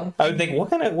expect it. No. I would think, what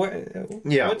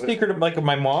secret of like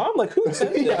my mom? Like who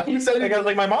sent it? Who sent it? I was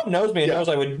like, my mom knows me and knows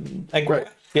I would right.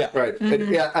 Yeah. Right.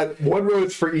 Mm-hmm. And one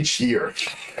rose for each year.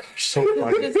 So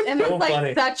funny. And so it's like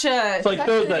funny. It's like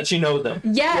those that she knows them.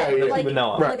 Yeah. Like,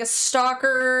 know like a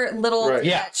stalker little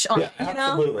catch on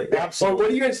absolutely. Well, what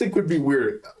do you guys think would be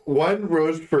weird? One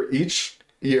rose for each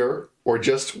year or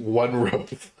just one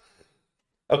rose?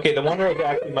 Okay, the one rose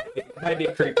actually might be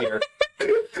creepier.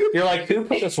 You're like, who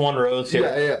put this one rose here?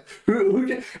 Yeah.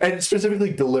 Who and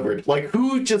specifically delivered? Like,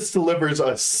 who just delivers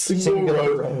a single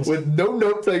rose with no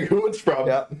note saying who it's from?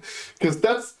 Yeah. Because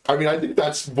I think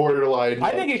that's borderline. I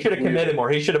think he should have committed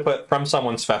more. He should have put from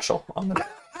someone special on the.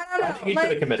 I don't know. I think he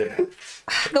should have committed.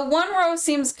 The one rose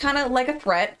seems kind of like a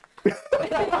threat. but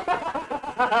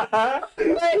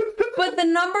the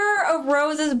number of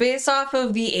roses based off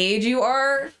of the age you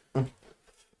are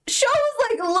shows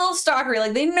like a little stalkery.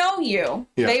 Like they know you.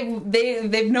 Yeah.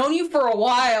 They've known you for a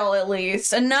while at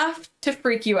least, enough to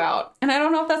freak you out. And I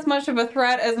don't know if that's much of a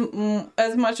threat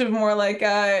as much of more like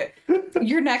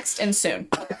you're next and soon.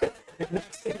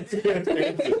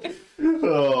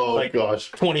 Oh like gosh,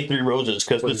 23 roses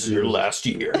because this is your last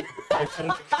year.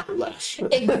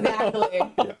 Exactly.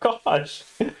 Gosh.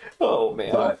 Oh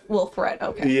man. Little threat.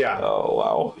 Okay. Yeah. Oh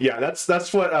wow. Yeah, that's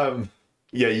what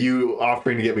you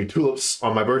offering to get me tulips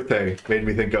on my birthday made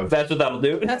me think of. That's what that'll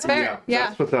do. That's fair. Yeah.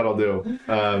 That's what that'll do.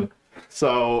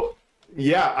 So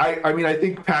yeah, I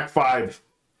think Pack 5,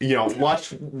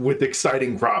 lush with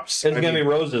exciting crops. It's gonna be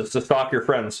roses to stalk your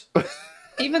friends.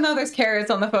 Even though there's carrots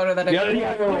on the photo that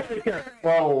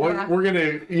Well, we're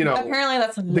gonna, apparently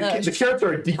that's the carrots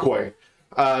are a decoy.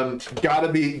 Gotta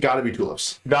be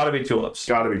tulips. Gotta be tulips.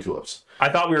 Gotta be tulips. I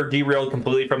thought we were derailed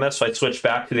completely from this, so I switched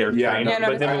back to their train,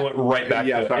 but then we went right back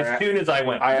to it. As soon as I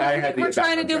went. I had to We're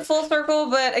trying to do full circle,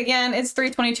 but again, it's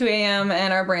 3:22 a.m.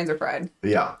 and our brains are fried.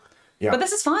 Yeah. Yeah. But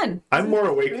this is fun. I'm more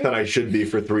awake than I should be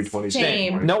for 3:20.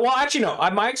 Same. No, well, actually, no.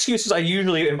 My excuse is I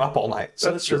usually am up all night.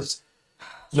 So that's just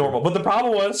normal. But the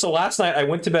problem was, so last night I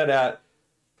went to bed at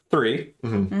 3,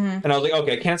 and I was like,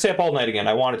 okay, I can't stay up all night again.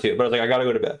 I wanted to, but I was like, I gotta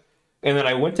go to bed. And then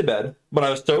I went to bed, but I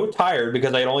was so tired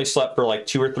because I had only slept for like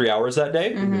 2 or 3 hours that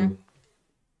day.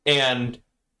 And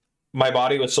my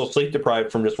body was so sleep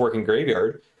deprived from just working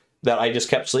graveyard that I just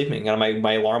kept sleeping. And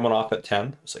my alarm went off at 10.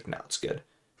 I was like, no, it's good.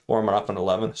 Alarm went off at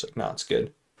 11. I was like, no, it's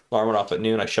good. Alarm went off at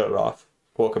noon. I shut it off.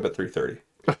 Woke up at 3:30.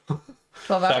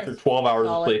 12 hours. After 12 hours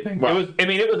of sleeping. Wow.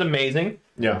 It was amazing.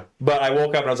 Yeah. But I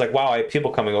woke up and I was like, wow, I have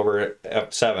people coming over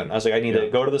at 7. I was like, I need to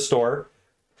go to the store.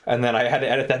 And then I had to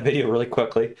edit that video really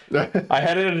quickly. I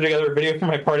had edited together a video for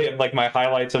my party and like my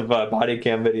highlights of body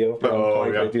cam video from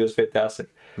 2022. It was fantastic.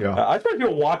 Yeah. I tried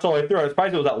people watch all the way through. I was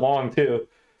surprised it was that long too.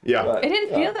 Yeah. But, it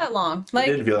didn't feel that long. Like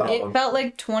it felt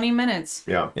like 20 minutes.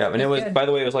 Yeah. Yeah. And it was, by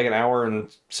the way, it was like an hour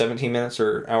and 17 minutes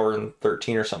or hour and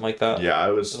 13 or something like that. Yeah.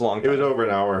 It was long. It was over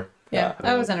an hour. Yeah.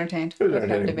 I was entertained. It was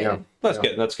entertaining. Yeah. That's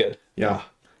good. That's good. Yeah.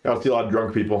 I see a lot of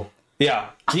drunk people. Yeah.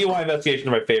 DUI investigations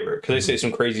are my favorite because they say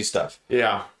some crazy stuff.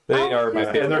 Yeah. They are my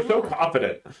favorite. And they're so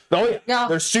confident. Oh, yeah.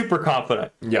 They're super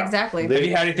confident. Yeah. Exactly. Have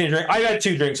you had anything to drink? I had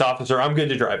 2 drinks, officer. I'm good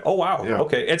to drive. Oh, wow. Yeah.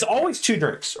 Okay. It's always 2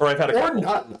 drinks. Or I've had a couple. Or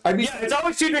none. I mean, yeah, it's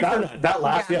always 2 drinks or none. That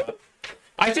last,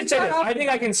 I should say this. I think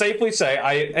I can safely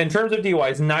say, in terms of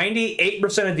DUIs, 98%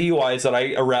 of DUIs that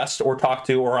I arrest or talk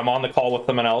to or I'm on the call with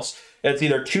someone else, it's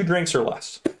either 2 drinks or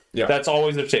less. Yeah. That's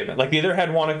always their statement. Like, they either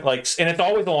had one, like, and it's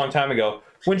always a long time ago.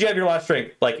 When did you have your last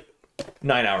drink? Like,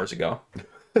 9 hours ago.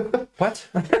 What?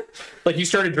 Like you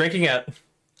started drinking at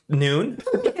noon?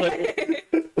 Like,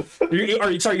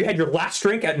 sorry, you had your last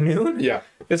drink at noon? Yeah.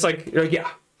 It's like, yeah.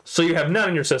 So you have none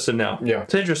in your system now. Yeah.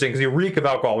 It's interesting because you reek of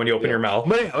alcohol when you open your mouth.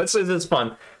 But yeah, it's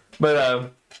fun.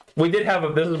 But we did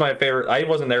have this is my favorite. I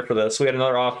wasn't there for this. We had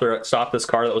another officer stop this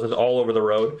car that was just all over the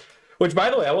road. Which,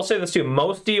 by the way, I will say this too.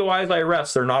 Most DUIs I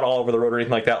arrest, they're not all over the road or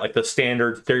anything like that. Like the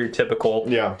standard, stereotypical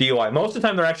DUI. Most of the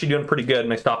time, they're actually doing pretty good,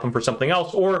 and I stop them for something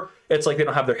else. Or it's like they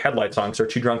don't have their headlights on because they're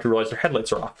too drunk to realize their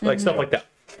headlights are off. Like stuff like that.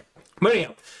 But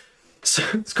anyhow, so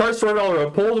this car's swerving all the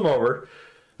road, pulls him over.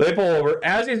 They pull over.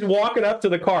 As he's walking up to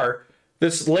the car,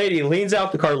 this lady leans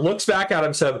out the car, looks back at him,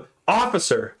 and said,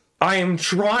 "Officer, I am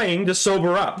trying to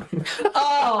sober up."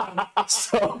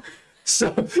 Oh.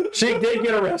 So she did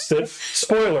get arrested.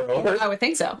 Spoiler alert. I would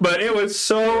think so. But it was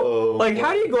so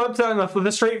how do you go up to them with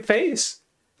a straight face?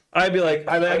 I'd be like,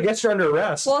 I guess you're under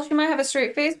arrest. Well, she might have a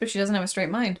straight face, but she doesn't have a straight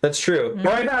mind. That's true.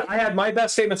 I had my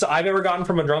best statements I've ever gotten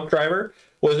from a drunk driver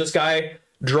was this guy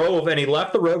drove and he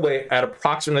left the roadway at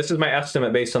approximately, this is my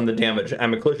estimate based on the damage.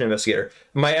 I'm a collision investigator.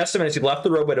 My estimate is he left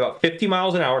the roadway at about 50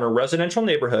 miles an hour in a residential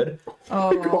neighborhood.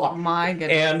 Oh my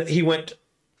goodness. And he went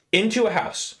into a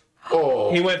house.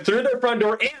 Oh. He went through their front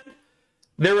door, and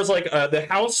there was like the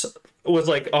house was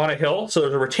like on a hill, so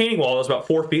there's a retaining wall that was about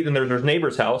 4 feet, and there's their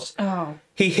neighbor's house. Oh.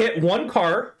 He hit one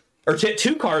car, or hit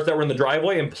 2 cars that were in the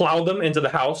driveway and plowed them into the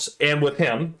house and with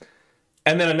him.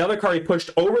 And then another car he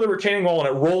pushed over the retaining wall, and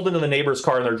it rolled into the neighbor's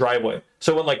car in their driveway.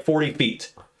 So it went like 40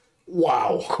 feet.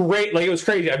 Wow. Great. Like, it was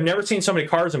crazy. I've never seen so many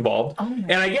cars involved. Oh,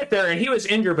 and I get there, and he was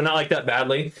injured, but not like that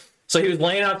badly. So he was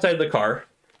laying outside the car.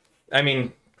 I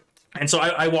mean... And so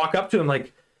I walk up to him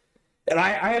like, and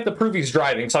I have to prove he's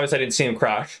driving, so obviously I didn't see him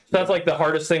crash. So that's like the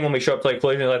hardest thing when we show up to like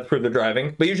collision, I have to prove they're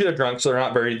driving. But usually they're drunk, so they're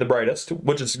not very the brightest,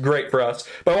 which is great for us.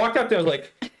 But I walked up to him, I was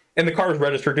like, and the car was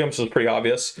registered to him, so it's pretty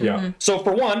obvious. Yeah. So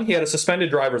for one, he had a suspended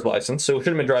driver's license, so he should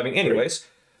have been driving anyways.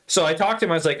 So I talked to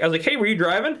him, I was like, hey, were you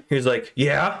driving? He was like,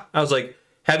 yeah. I was like,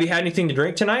 have you had anything to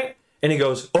drink tonight? And he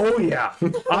goes, oh yeah,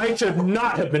 I should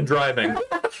not have been driving.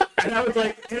 And I was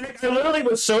like, and I literally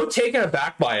was so taken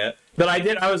aback by it that I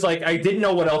didn't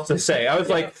know what else to say. I was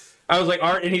like, all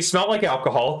right, and he smelled like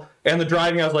alcohol. And the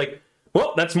driving, I was like,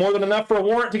 well, that's more than enough for a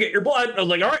warrant to get your blood. I was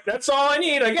like, all right, that's all I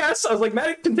need, I guess. I was like,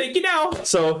 medic can take you now.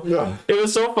 So it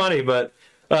was so funny, but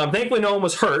thankfully no one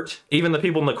was hurt, even the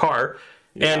people in the car.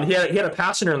 Yeah. And he had a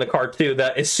passenger in the car too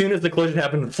that as soon as the collision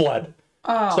happened, fled.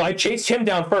 Oh. So I chased him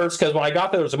down first because when I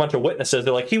got there was a bunch of witnesses.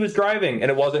 They're like, he was driving, and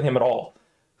it wasn't him at all.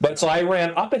 But so I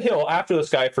ran up a hill after this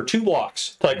guy for 2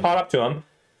 blocks till I caught up to him.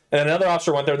 And another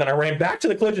officer went there. Then I ran back to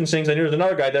the collision scene. I knew there was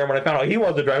another guy there. When I found out he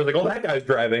was the driver, I was like, oh, that guy's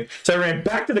driving. So I ran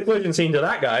back to the collision scene to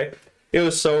that guy. It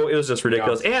was just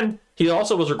ridiculous. Yeah. And he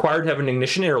also was required to have an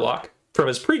ignition interlock from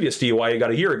his previous DUI he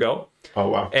got a year ago. Oh,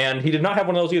 wow. And he did not have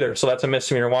one of those either. So that's a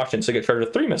misdemeanor in Washington. So he got charged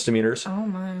with 3 misdemeanors. Oh,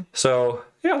 my. So,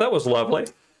 yeah, that was lovely.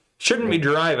 Shouldn't be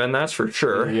driving, that's for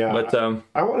sure. Yeah. But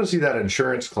I want to see that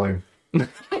insurance claim.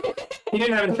 He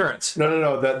didn't have insurance.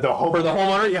 No. The home For the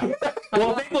homeowner, yeah.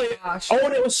 Well, thankfully,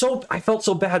 and it was so, I felt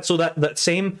so bad. So the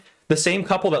same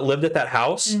couple that lived at that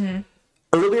house,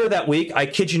 earlier that week, I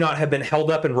kid you not, had been held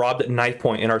up and robbed at knife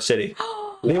point in our city.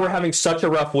 They were having such a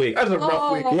rough week. That's a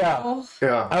rough week.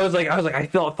 Yeah. I was like, I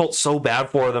felt so bad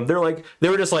for them. They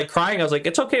were just like crying. I was like,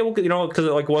 it's okay, well, because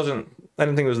it like wasn't. I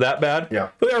didn't think it was that bad. Yeah.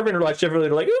 But they were being like, they're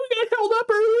like, oh, we got held up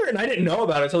earlier, and I didn't know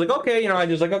about it. So I was like, okay, I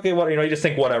just like, okay, what, you just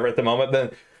think whatever at the moment.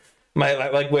 Then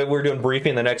we were doing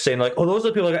briefing the next day, and like, oh, those are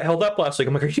the people that got held up last week.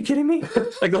 I'm like, are you kidding me?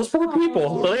 Like those poor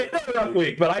people. So they had a rough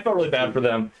week, but I felt really bad for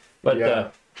them. But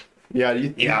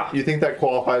you think that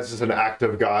qualifies as an act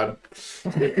of God?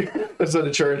 That's an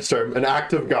insurance term. An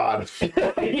act of God.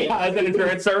 Yeah, as an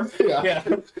insurance term. Yeah.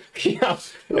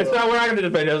 It's not. We're not going to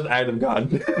defend it as an act of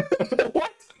God.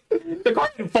 What? The car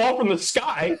didn't fall from the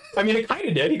sky. I mean, it kind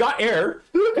of did. He got air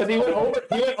because he went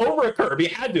over a curb. He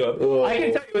had to have. I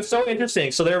can tell you, it was so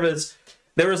interesting. So there was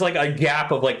like a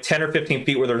gap of like 10 or 15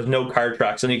 feet where there was no car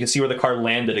tracks, and you can see where the car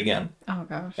landed again. Oh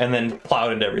gosh. And then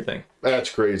plowed into everything. That's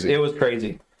crazy. It was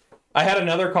crazy. I had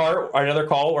another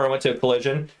call where I went to a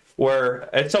collision where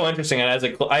it's so interesting. And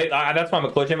that's why I'm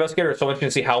a collision investigator. It's so interesting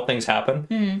to see how things happen.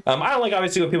 I don't like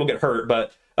obviously when people get hurt,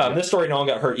 but this story, no one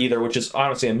got hurt either, which is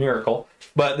honestly a miracle.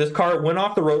 But this car went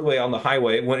off the roadway on the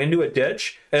highway, went into a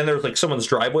ditch, and there was like someone's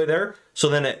driveway there. So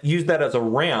then it used that as a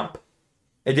ramp.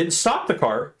 It didn't stop the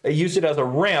car. It used it as a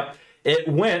ramp. It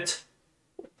went,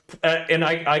 and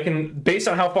I can, based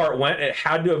on how far it went, it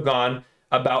had to have gone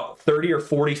about 30 or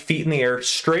 40 feet in the air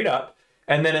straight up,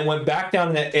 and then it went back down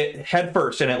and it head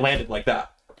first, and it landed like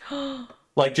that.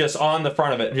 Like just on the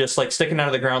front of it, just like sticking out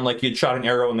of the ground like you'd shot an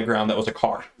arrow in the ground that was a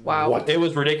car. Wow. What? It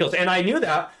was ridiculous. And I knew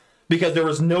that because there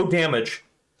was no damage.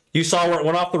 You saw where it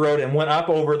went off the road and went up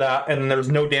over that, and then there was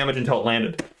no damage until it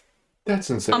landed. That's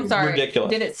insane. I'm sorry. Ridiculous.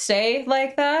 Did it stay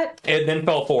like that? It then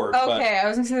fell forward. Okay, I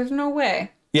was gonna say there's no way.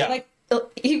 Yeah. Like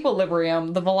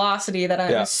equilibrium, the velocity that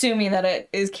I'm assuming that it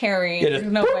is carrying, there's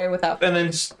no way without. And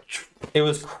then it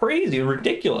was crazy,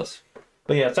 ridiculous.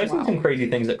 But yeah, I've seen some crazy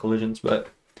things at collisions, but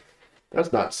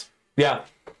that's nuts. Yeah.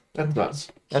 That's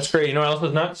nuts. That's crazy. You know what else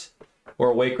is nuts? We're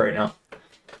awake right now.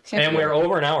 And we're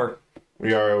over an hour.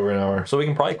 We are over an hour. So we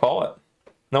can probably call it.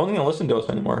 No one's going to listen to us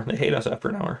anymore. They hate us after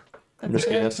an hour. I'm just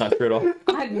kidding. That's not true at all.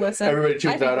 I'd listen. Everybody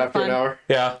tunes out after an hour?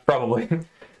 Yeah, probably.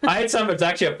 I had it's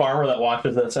actually a farmer that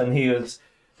watches this, and he was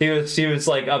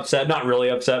like upset, not really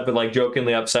upset, but like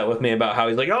jokingly upset with me about how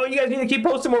he's like, oh, you guys need to keep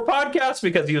posting more podcasts,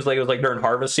 because he was like, it was like during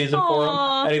harvest season for him,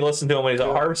 and he listened to him when he's at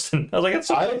harvest. And I was like, that's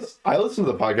so nice. I listen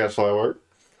to the podcast while I work.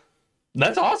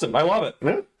 That's awesome. I love it.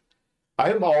 Yeah.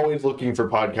 I'm always looking for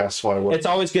podcasts while I work. It's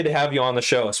always good to have you on the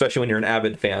show, especially when you're an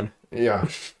avid fan. Yeah.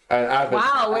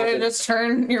 Wow, way to just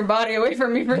turn your body away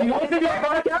from me for you want to do a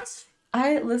podcast?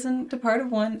 I listened to part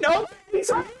of one. No.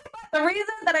 The reason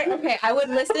that I would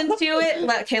listen to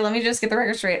it. Okay, let me just get the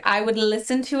record straight. I would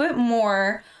listen to it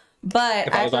more, but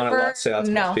if I was on it, let's say that's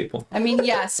most people. I mean,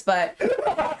 yes, but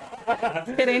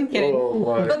kidding.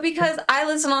 Oh, but because I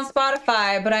listen on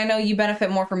Spotify, but I know you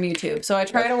benefit more from YouTube, so I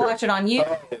try to watch it on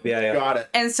YouTube. Yeah, got it.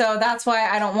 And so that's why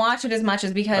I don't watch it as much,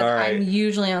 as because I'm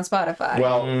usually on Spotify.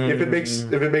 Well, if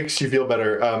it makes you feel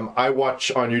better, I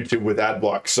watch on YouTube with ad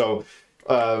block, so.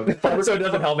 So it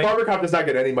doesn't help me. FarmerCop does not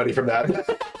get any money from that.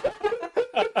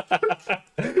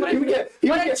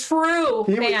 What a true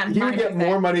fan. He would get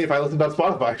more money if I listened on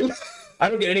Spotify. I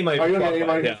don't get any money. You don't get any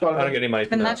money from Spotify? I don't get any money.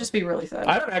 Then that'd just be really sad.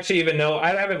 I don't actually even know. I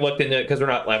haven't looked into it because we're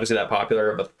not obviously that popular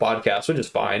of a podcast, which is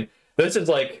fine. This is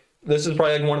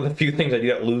probably like one of the few things I do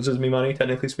that loses me money,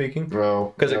 technically speaking.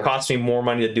 Because it costs me more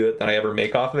money to do it than I ever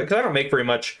make off of it. Because I don't make very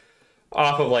much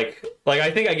off of like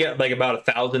I think I get like about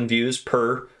 1,000 views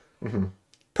per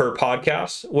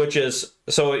podcast, which is,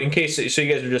 so in case, so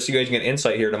you guys get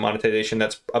insight here to monetization,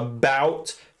 that's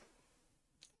about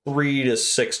 $3 to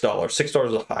 $6. $6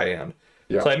 is a high end.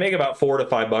 So I make about $4 to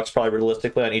 $5 probably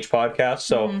realistically on each podcast.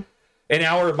 So an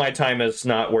hour of my time is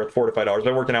not worth $4 to $5. If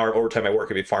I worked an hour of overtime at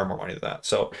work, it'd be far more money than that.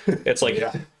 So it's like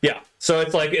so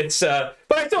it's like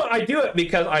but I do it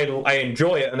because I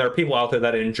enjoy it, and there are people out there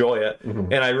that enjoy it,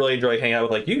 and I really enjoy hanging out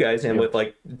with like you guys and with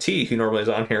like T, who normally is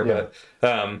on here. But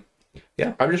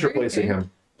I'm just replacing him,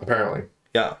 apparently.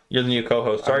 Yeah, you're the new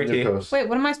co-host. Sorry, T. Wait,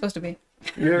 what am I supposed to be?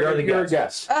 You're a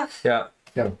guest. Yeah.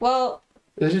 Well,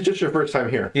 this is just your first time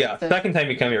here. Yeah, second time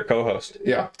you come, your co-host.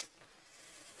 Yeah.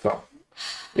 So,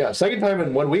 yeah, second time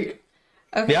in 1 week.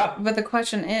 Okay, yeah. But the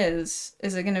question is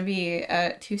it going to be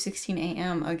at 2:16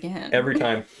 a.m. again? Every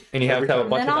time. And you have to have a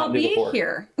bunch of Mountain Dew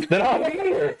before. Then I'll be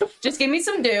here. Just give me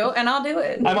some dew and I'll do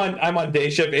it. I'm on day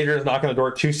shift. Adrian's knocking on the door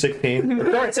at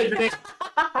 2:16. Sorry, said your name.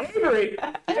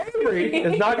 Avery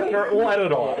is knocking on the door. We'll edit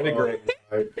it all. It'll be great.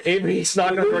 Avery's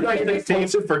knocking on the door at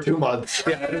 2:16 for 2 months.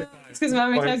 Yeah. It's because how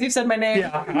many times you've said my name.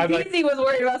 Yeah, I'm like, was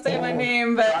worried about saying my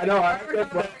name, but I know. I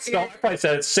probably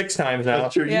said it 6 times now.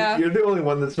 That's true. Yeah. You're the only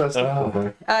one that's messed up.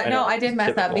 No, I did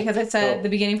mess up because I said the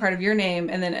beginning part of your name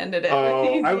and then ended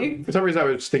it. For some reason, I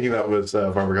was thinking that was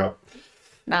Farmer Cop.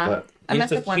 Nah, but I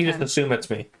messed up one time. You just assume it's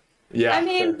me. Yeah. I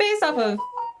mean, based off of.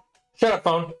 Shut up,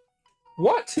 phone.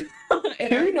 What?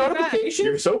 2 notifications?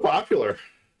 You're so popular.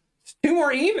 2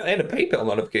 more email and a PayPal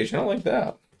notification. I don't like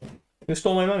that. Who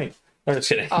stole my money? I'm just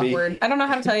kidding. Awkward. I don't know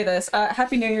how to tell you this.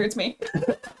 Happy New Year, it's me.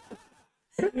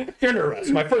 You're under arrest.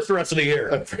 My first arrest of the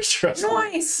year. First arrest.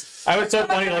 Nice. I was so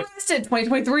funny. Like, arrested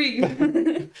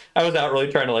 2023. I was out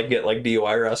really trying to get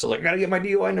DUI arrests. I was like, I gotta get my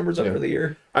DUI numbers up for the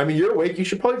year. I mean, you're awake. You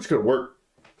should probably just go to work.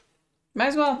 Might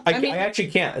as well. I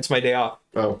actually can't. It's my day off.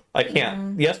 Oh. I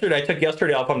can't. I took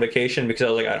yesterday off on vacation because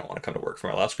I was like, I don't want to come to work for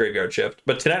my last graveyard shift.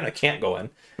 But tonight I can't go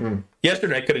in.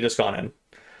 Yesterday I could have just gone in.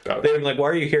 They'd be like, why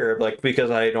are you here? Like, because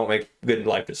I don't make good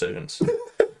life decisions.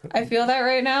 I feel that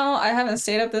right now. I haven't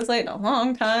stayed up this late in a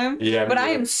long time. Yeah. But I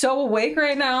am so awake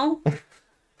right now.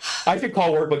 I could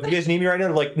call work, but you guys need me right now?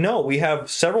 They're like, no, we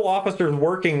have several officers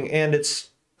working and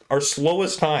it's our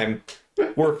slowest time.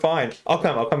 We're fine. I'll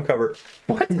come cover.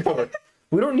 What?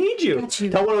 We don't need you.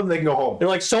 Tell one of them they can go home. They're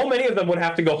like, so many of them would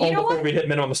have to go home before we hit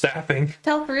minimum staffing.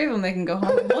 Tell 3 of them they can go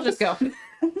home. We'll just go.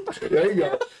 There you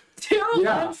go. 2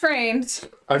 untrained.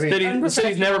 I mean, the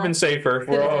city's never been safer.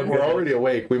 We're already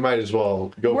awake. We might as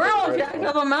well go. We're all jacked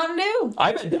up on Mountain Dew.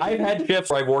 I've had shifts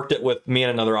where I've worked it with me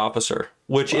and another officer,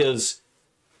 which is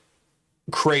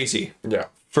crazy. Yeah.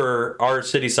 For our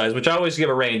city size, which I always give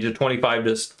a range of 25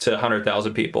 to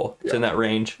 100,000 people. It's in that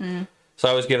range. So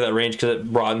I always give that range because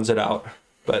it broadens it out.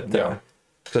 But because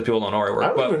people don't know where I work.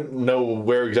 I don't even know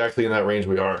where exactly in that range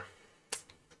we are.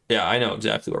 Yeah, I know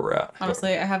exactly where we're at.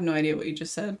 Honestly, I have no idea what you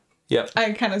just said. Yep.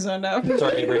 I kind of zoned out.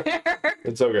 Sorry, Avery.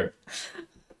 It's okay.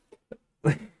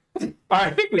 I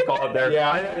think we call it there.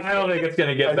 Yeah, I don't think it's going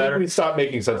to get better. We stopped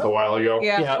making sense a while ago.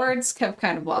 Yeah, words kept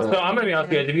kind of lost. So I'm going to be honest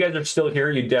with you guys. If you guys are still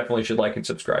here, you definitely should like and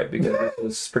subscribe because this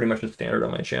is pretty much the standard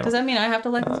on my channel. Does that mean I have to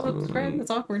like and subscribe? That's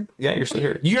awkward. Yeah, you're still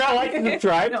here. You're not like and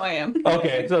subscribe? No, I am.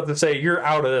 Okay, so to say you're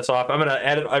out of this off. I'm going to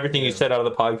edit everything you said out of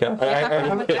the podcast. I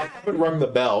haven't rung the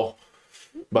bell.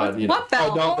 But you know. What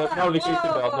bell? Notification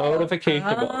bell. Notification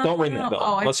bell. Don't ring that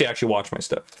bell unless you actually watch my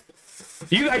stuff.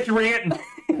 You guys are ranting.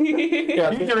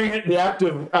 The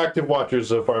active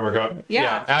watchers of Farmer Cop.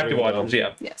 Yeah, active watchers.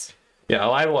 Yeah. Yes. Yeah,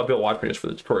 I will be watching this for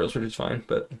the tutorials, which is fine.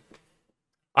 But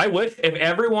I wish if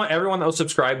everyone that was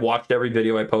subscribed watched every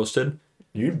video I posted,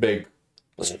 you'd make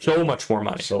so much more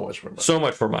money. So much more money. So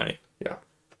much more money. Yeah.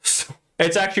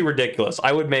 It's actually ridiculous.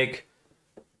 I would make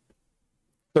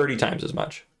 30 times as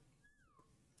much.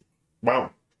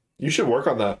 Wow. You should work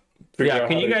on that. Yeah,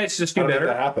 can you guys just do better?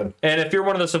 That happen. And if you're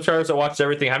one of the subscribers that watches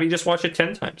everything, how about you just watch it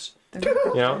 10 times?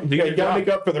 You know, you gotta make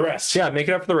up for the rest. Yeah, make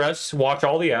it up for the rest. Watch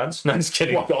all the ads. No, just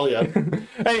kidding. Watch all the ads.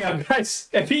 Hey, guys,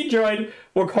 if you enjoyed,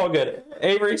 we'll call good.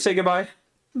 Avery, say goodbye.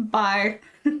 Bye.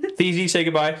 Theezy, say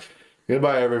goodbye.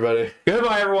 Goodbye, everybody.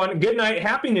 Goodbye, everyone. Good night.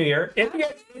 Happy New Year. If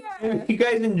you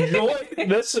guys enjoyed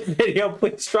this video,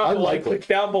 please drop a like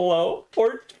down below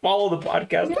or follow the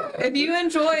podcast. If you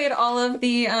enjoyed all of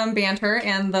the banter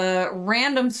and the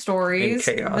random stories,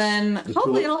 then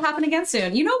hopefully it'll happen again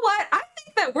soon. You know what? I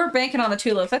think that we're banking on the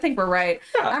tulips. I think we're right.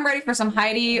 Yeah. I'm ready for some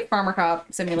Heidi Farmer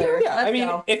Cop Simulator. Yeah, I mean,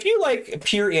 if you like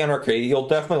pure anarchy, you'll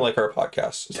definitely like our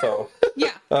podcast. So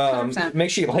yeah,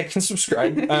 make sure you like and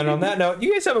subscribe. And on that note,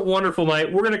 you guys have a wonderful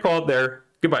night. We're going to call it there.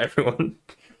 Goodbye, everyone.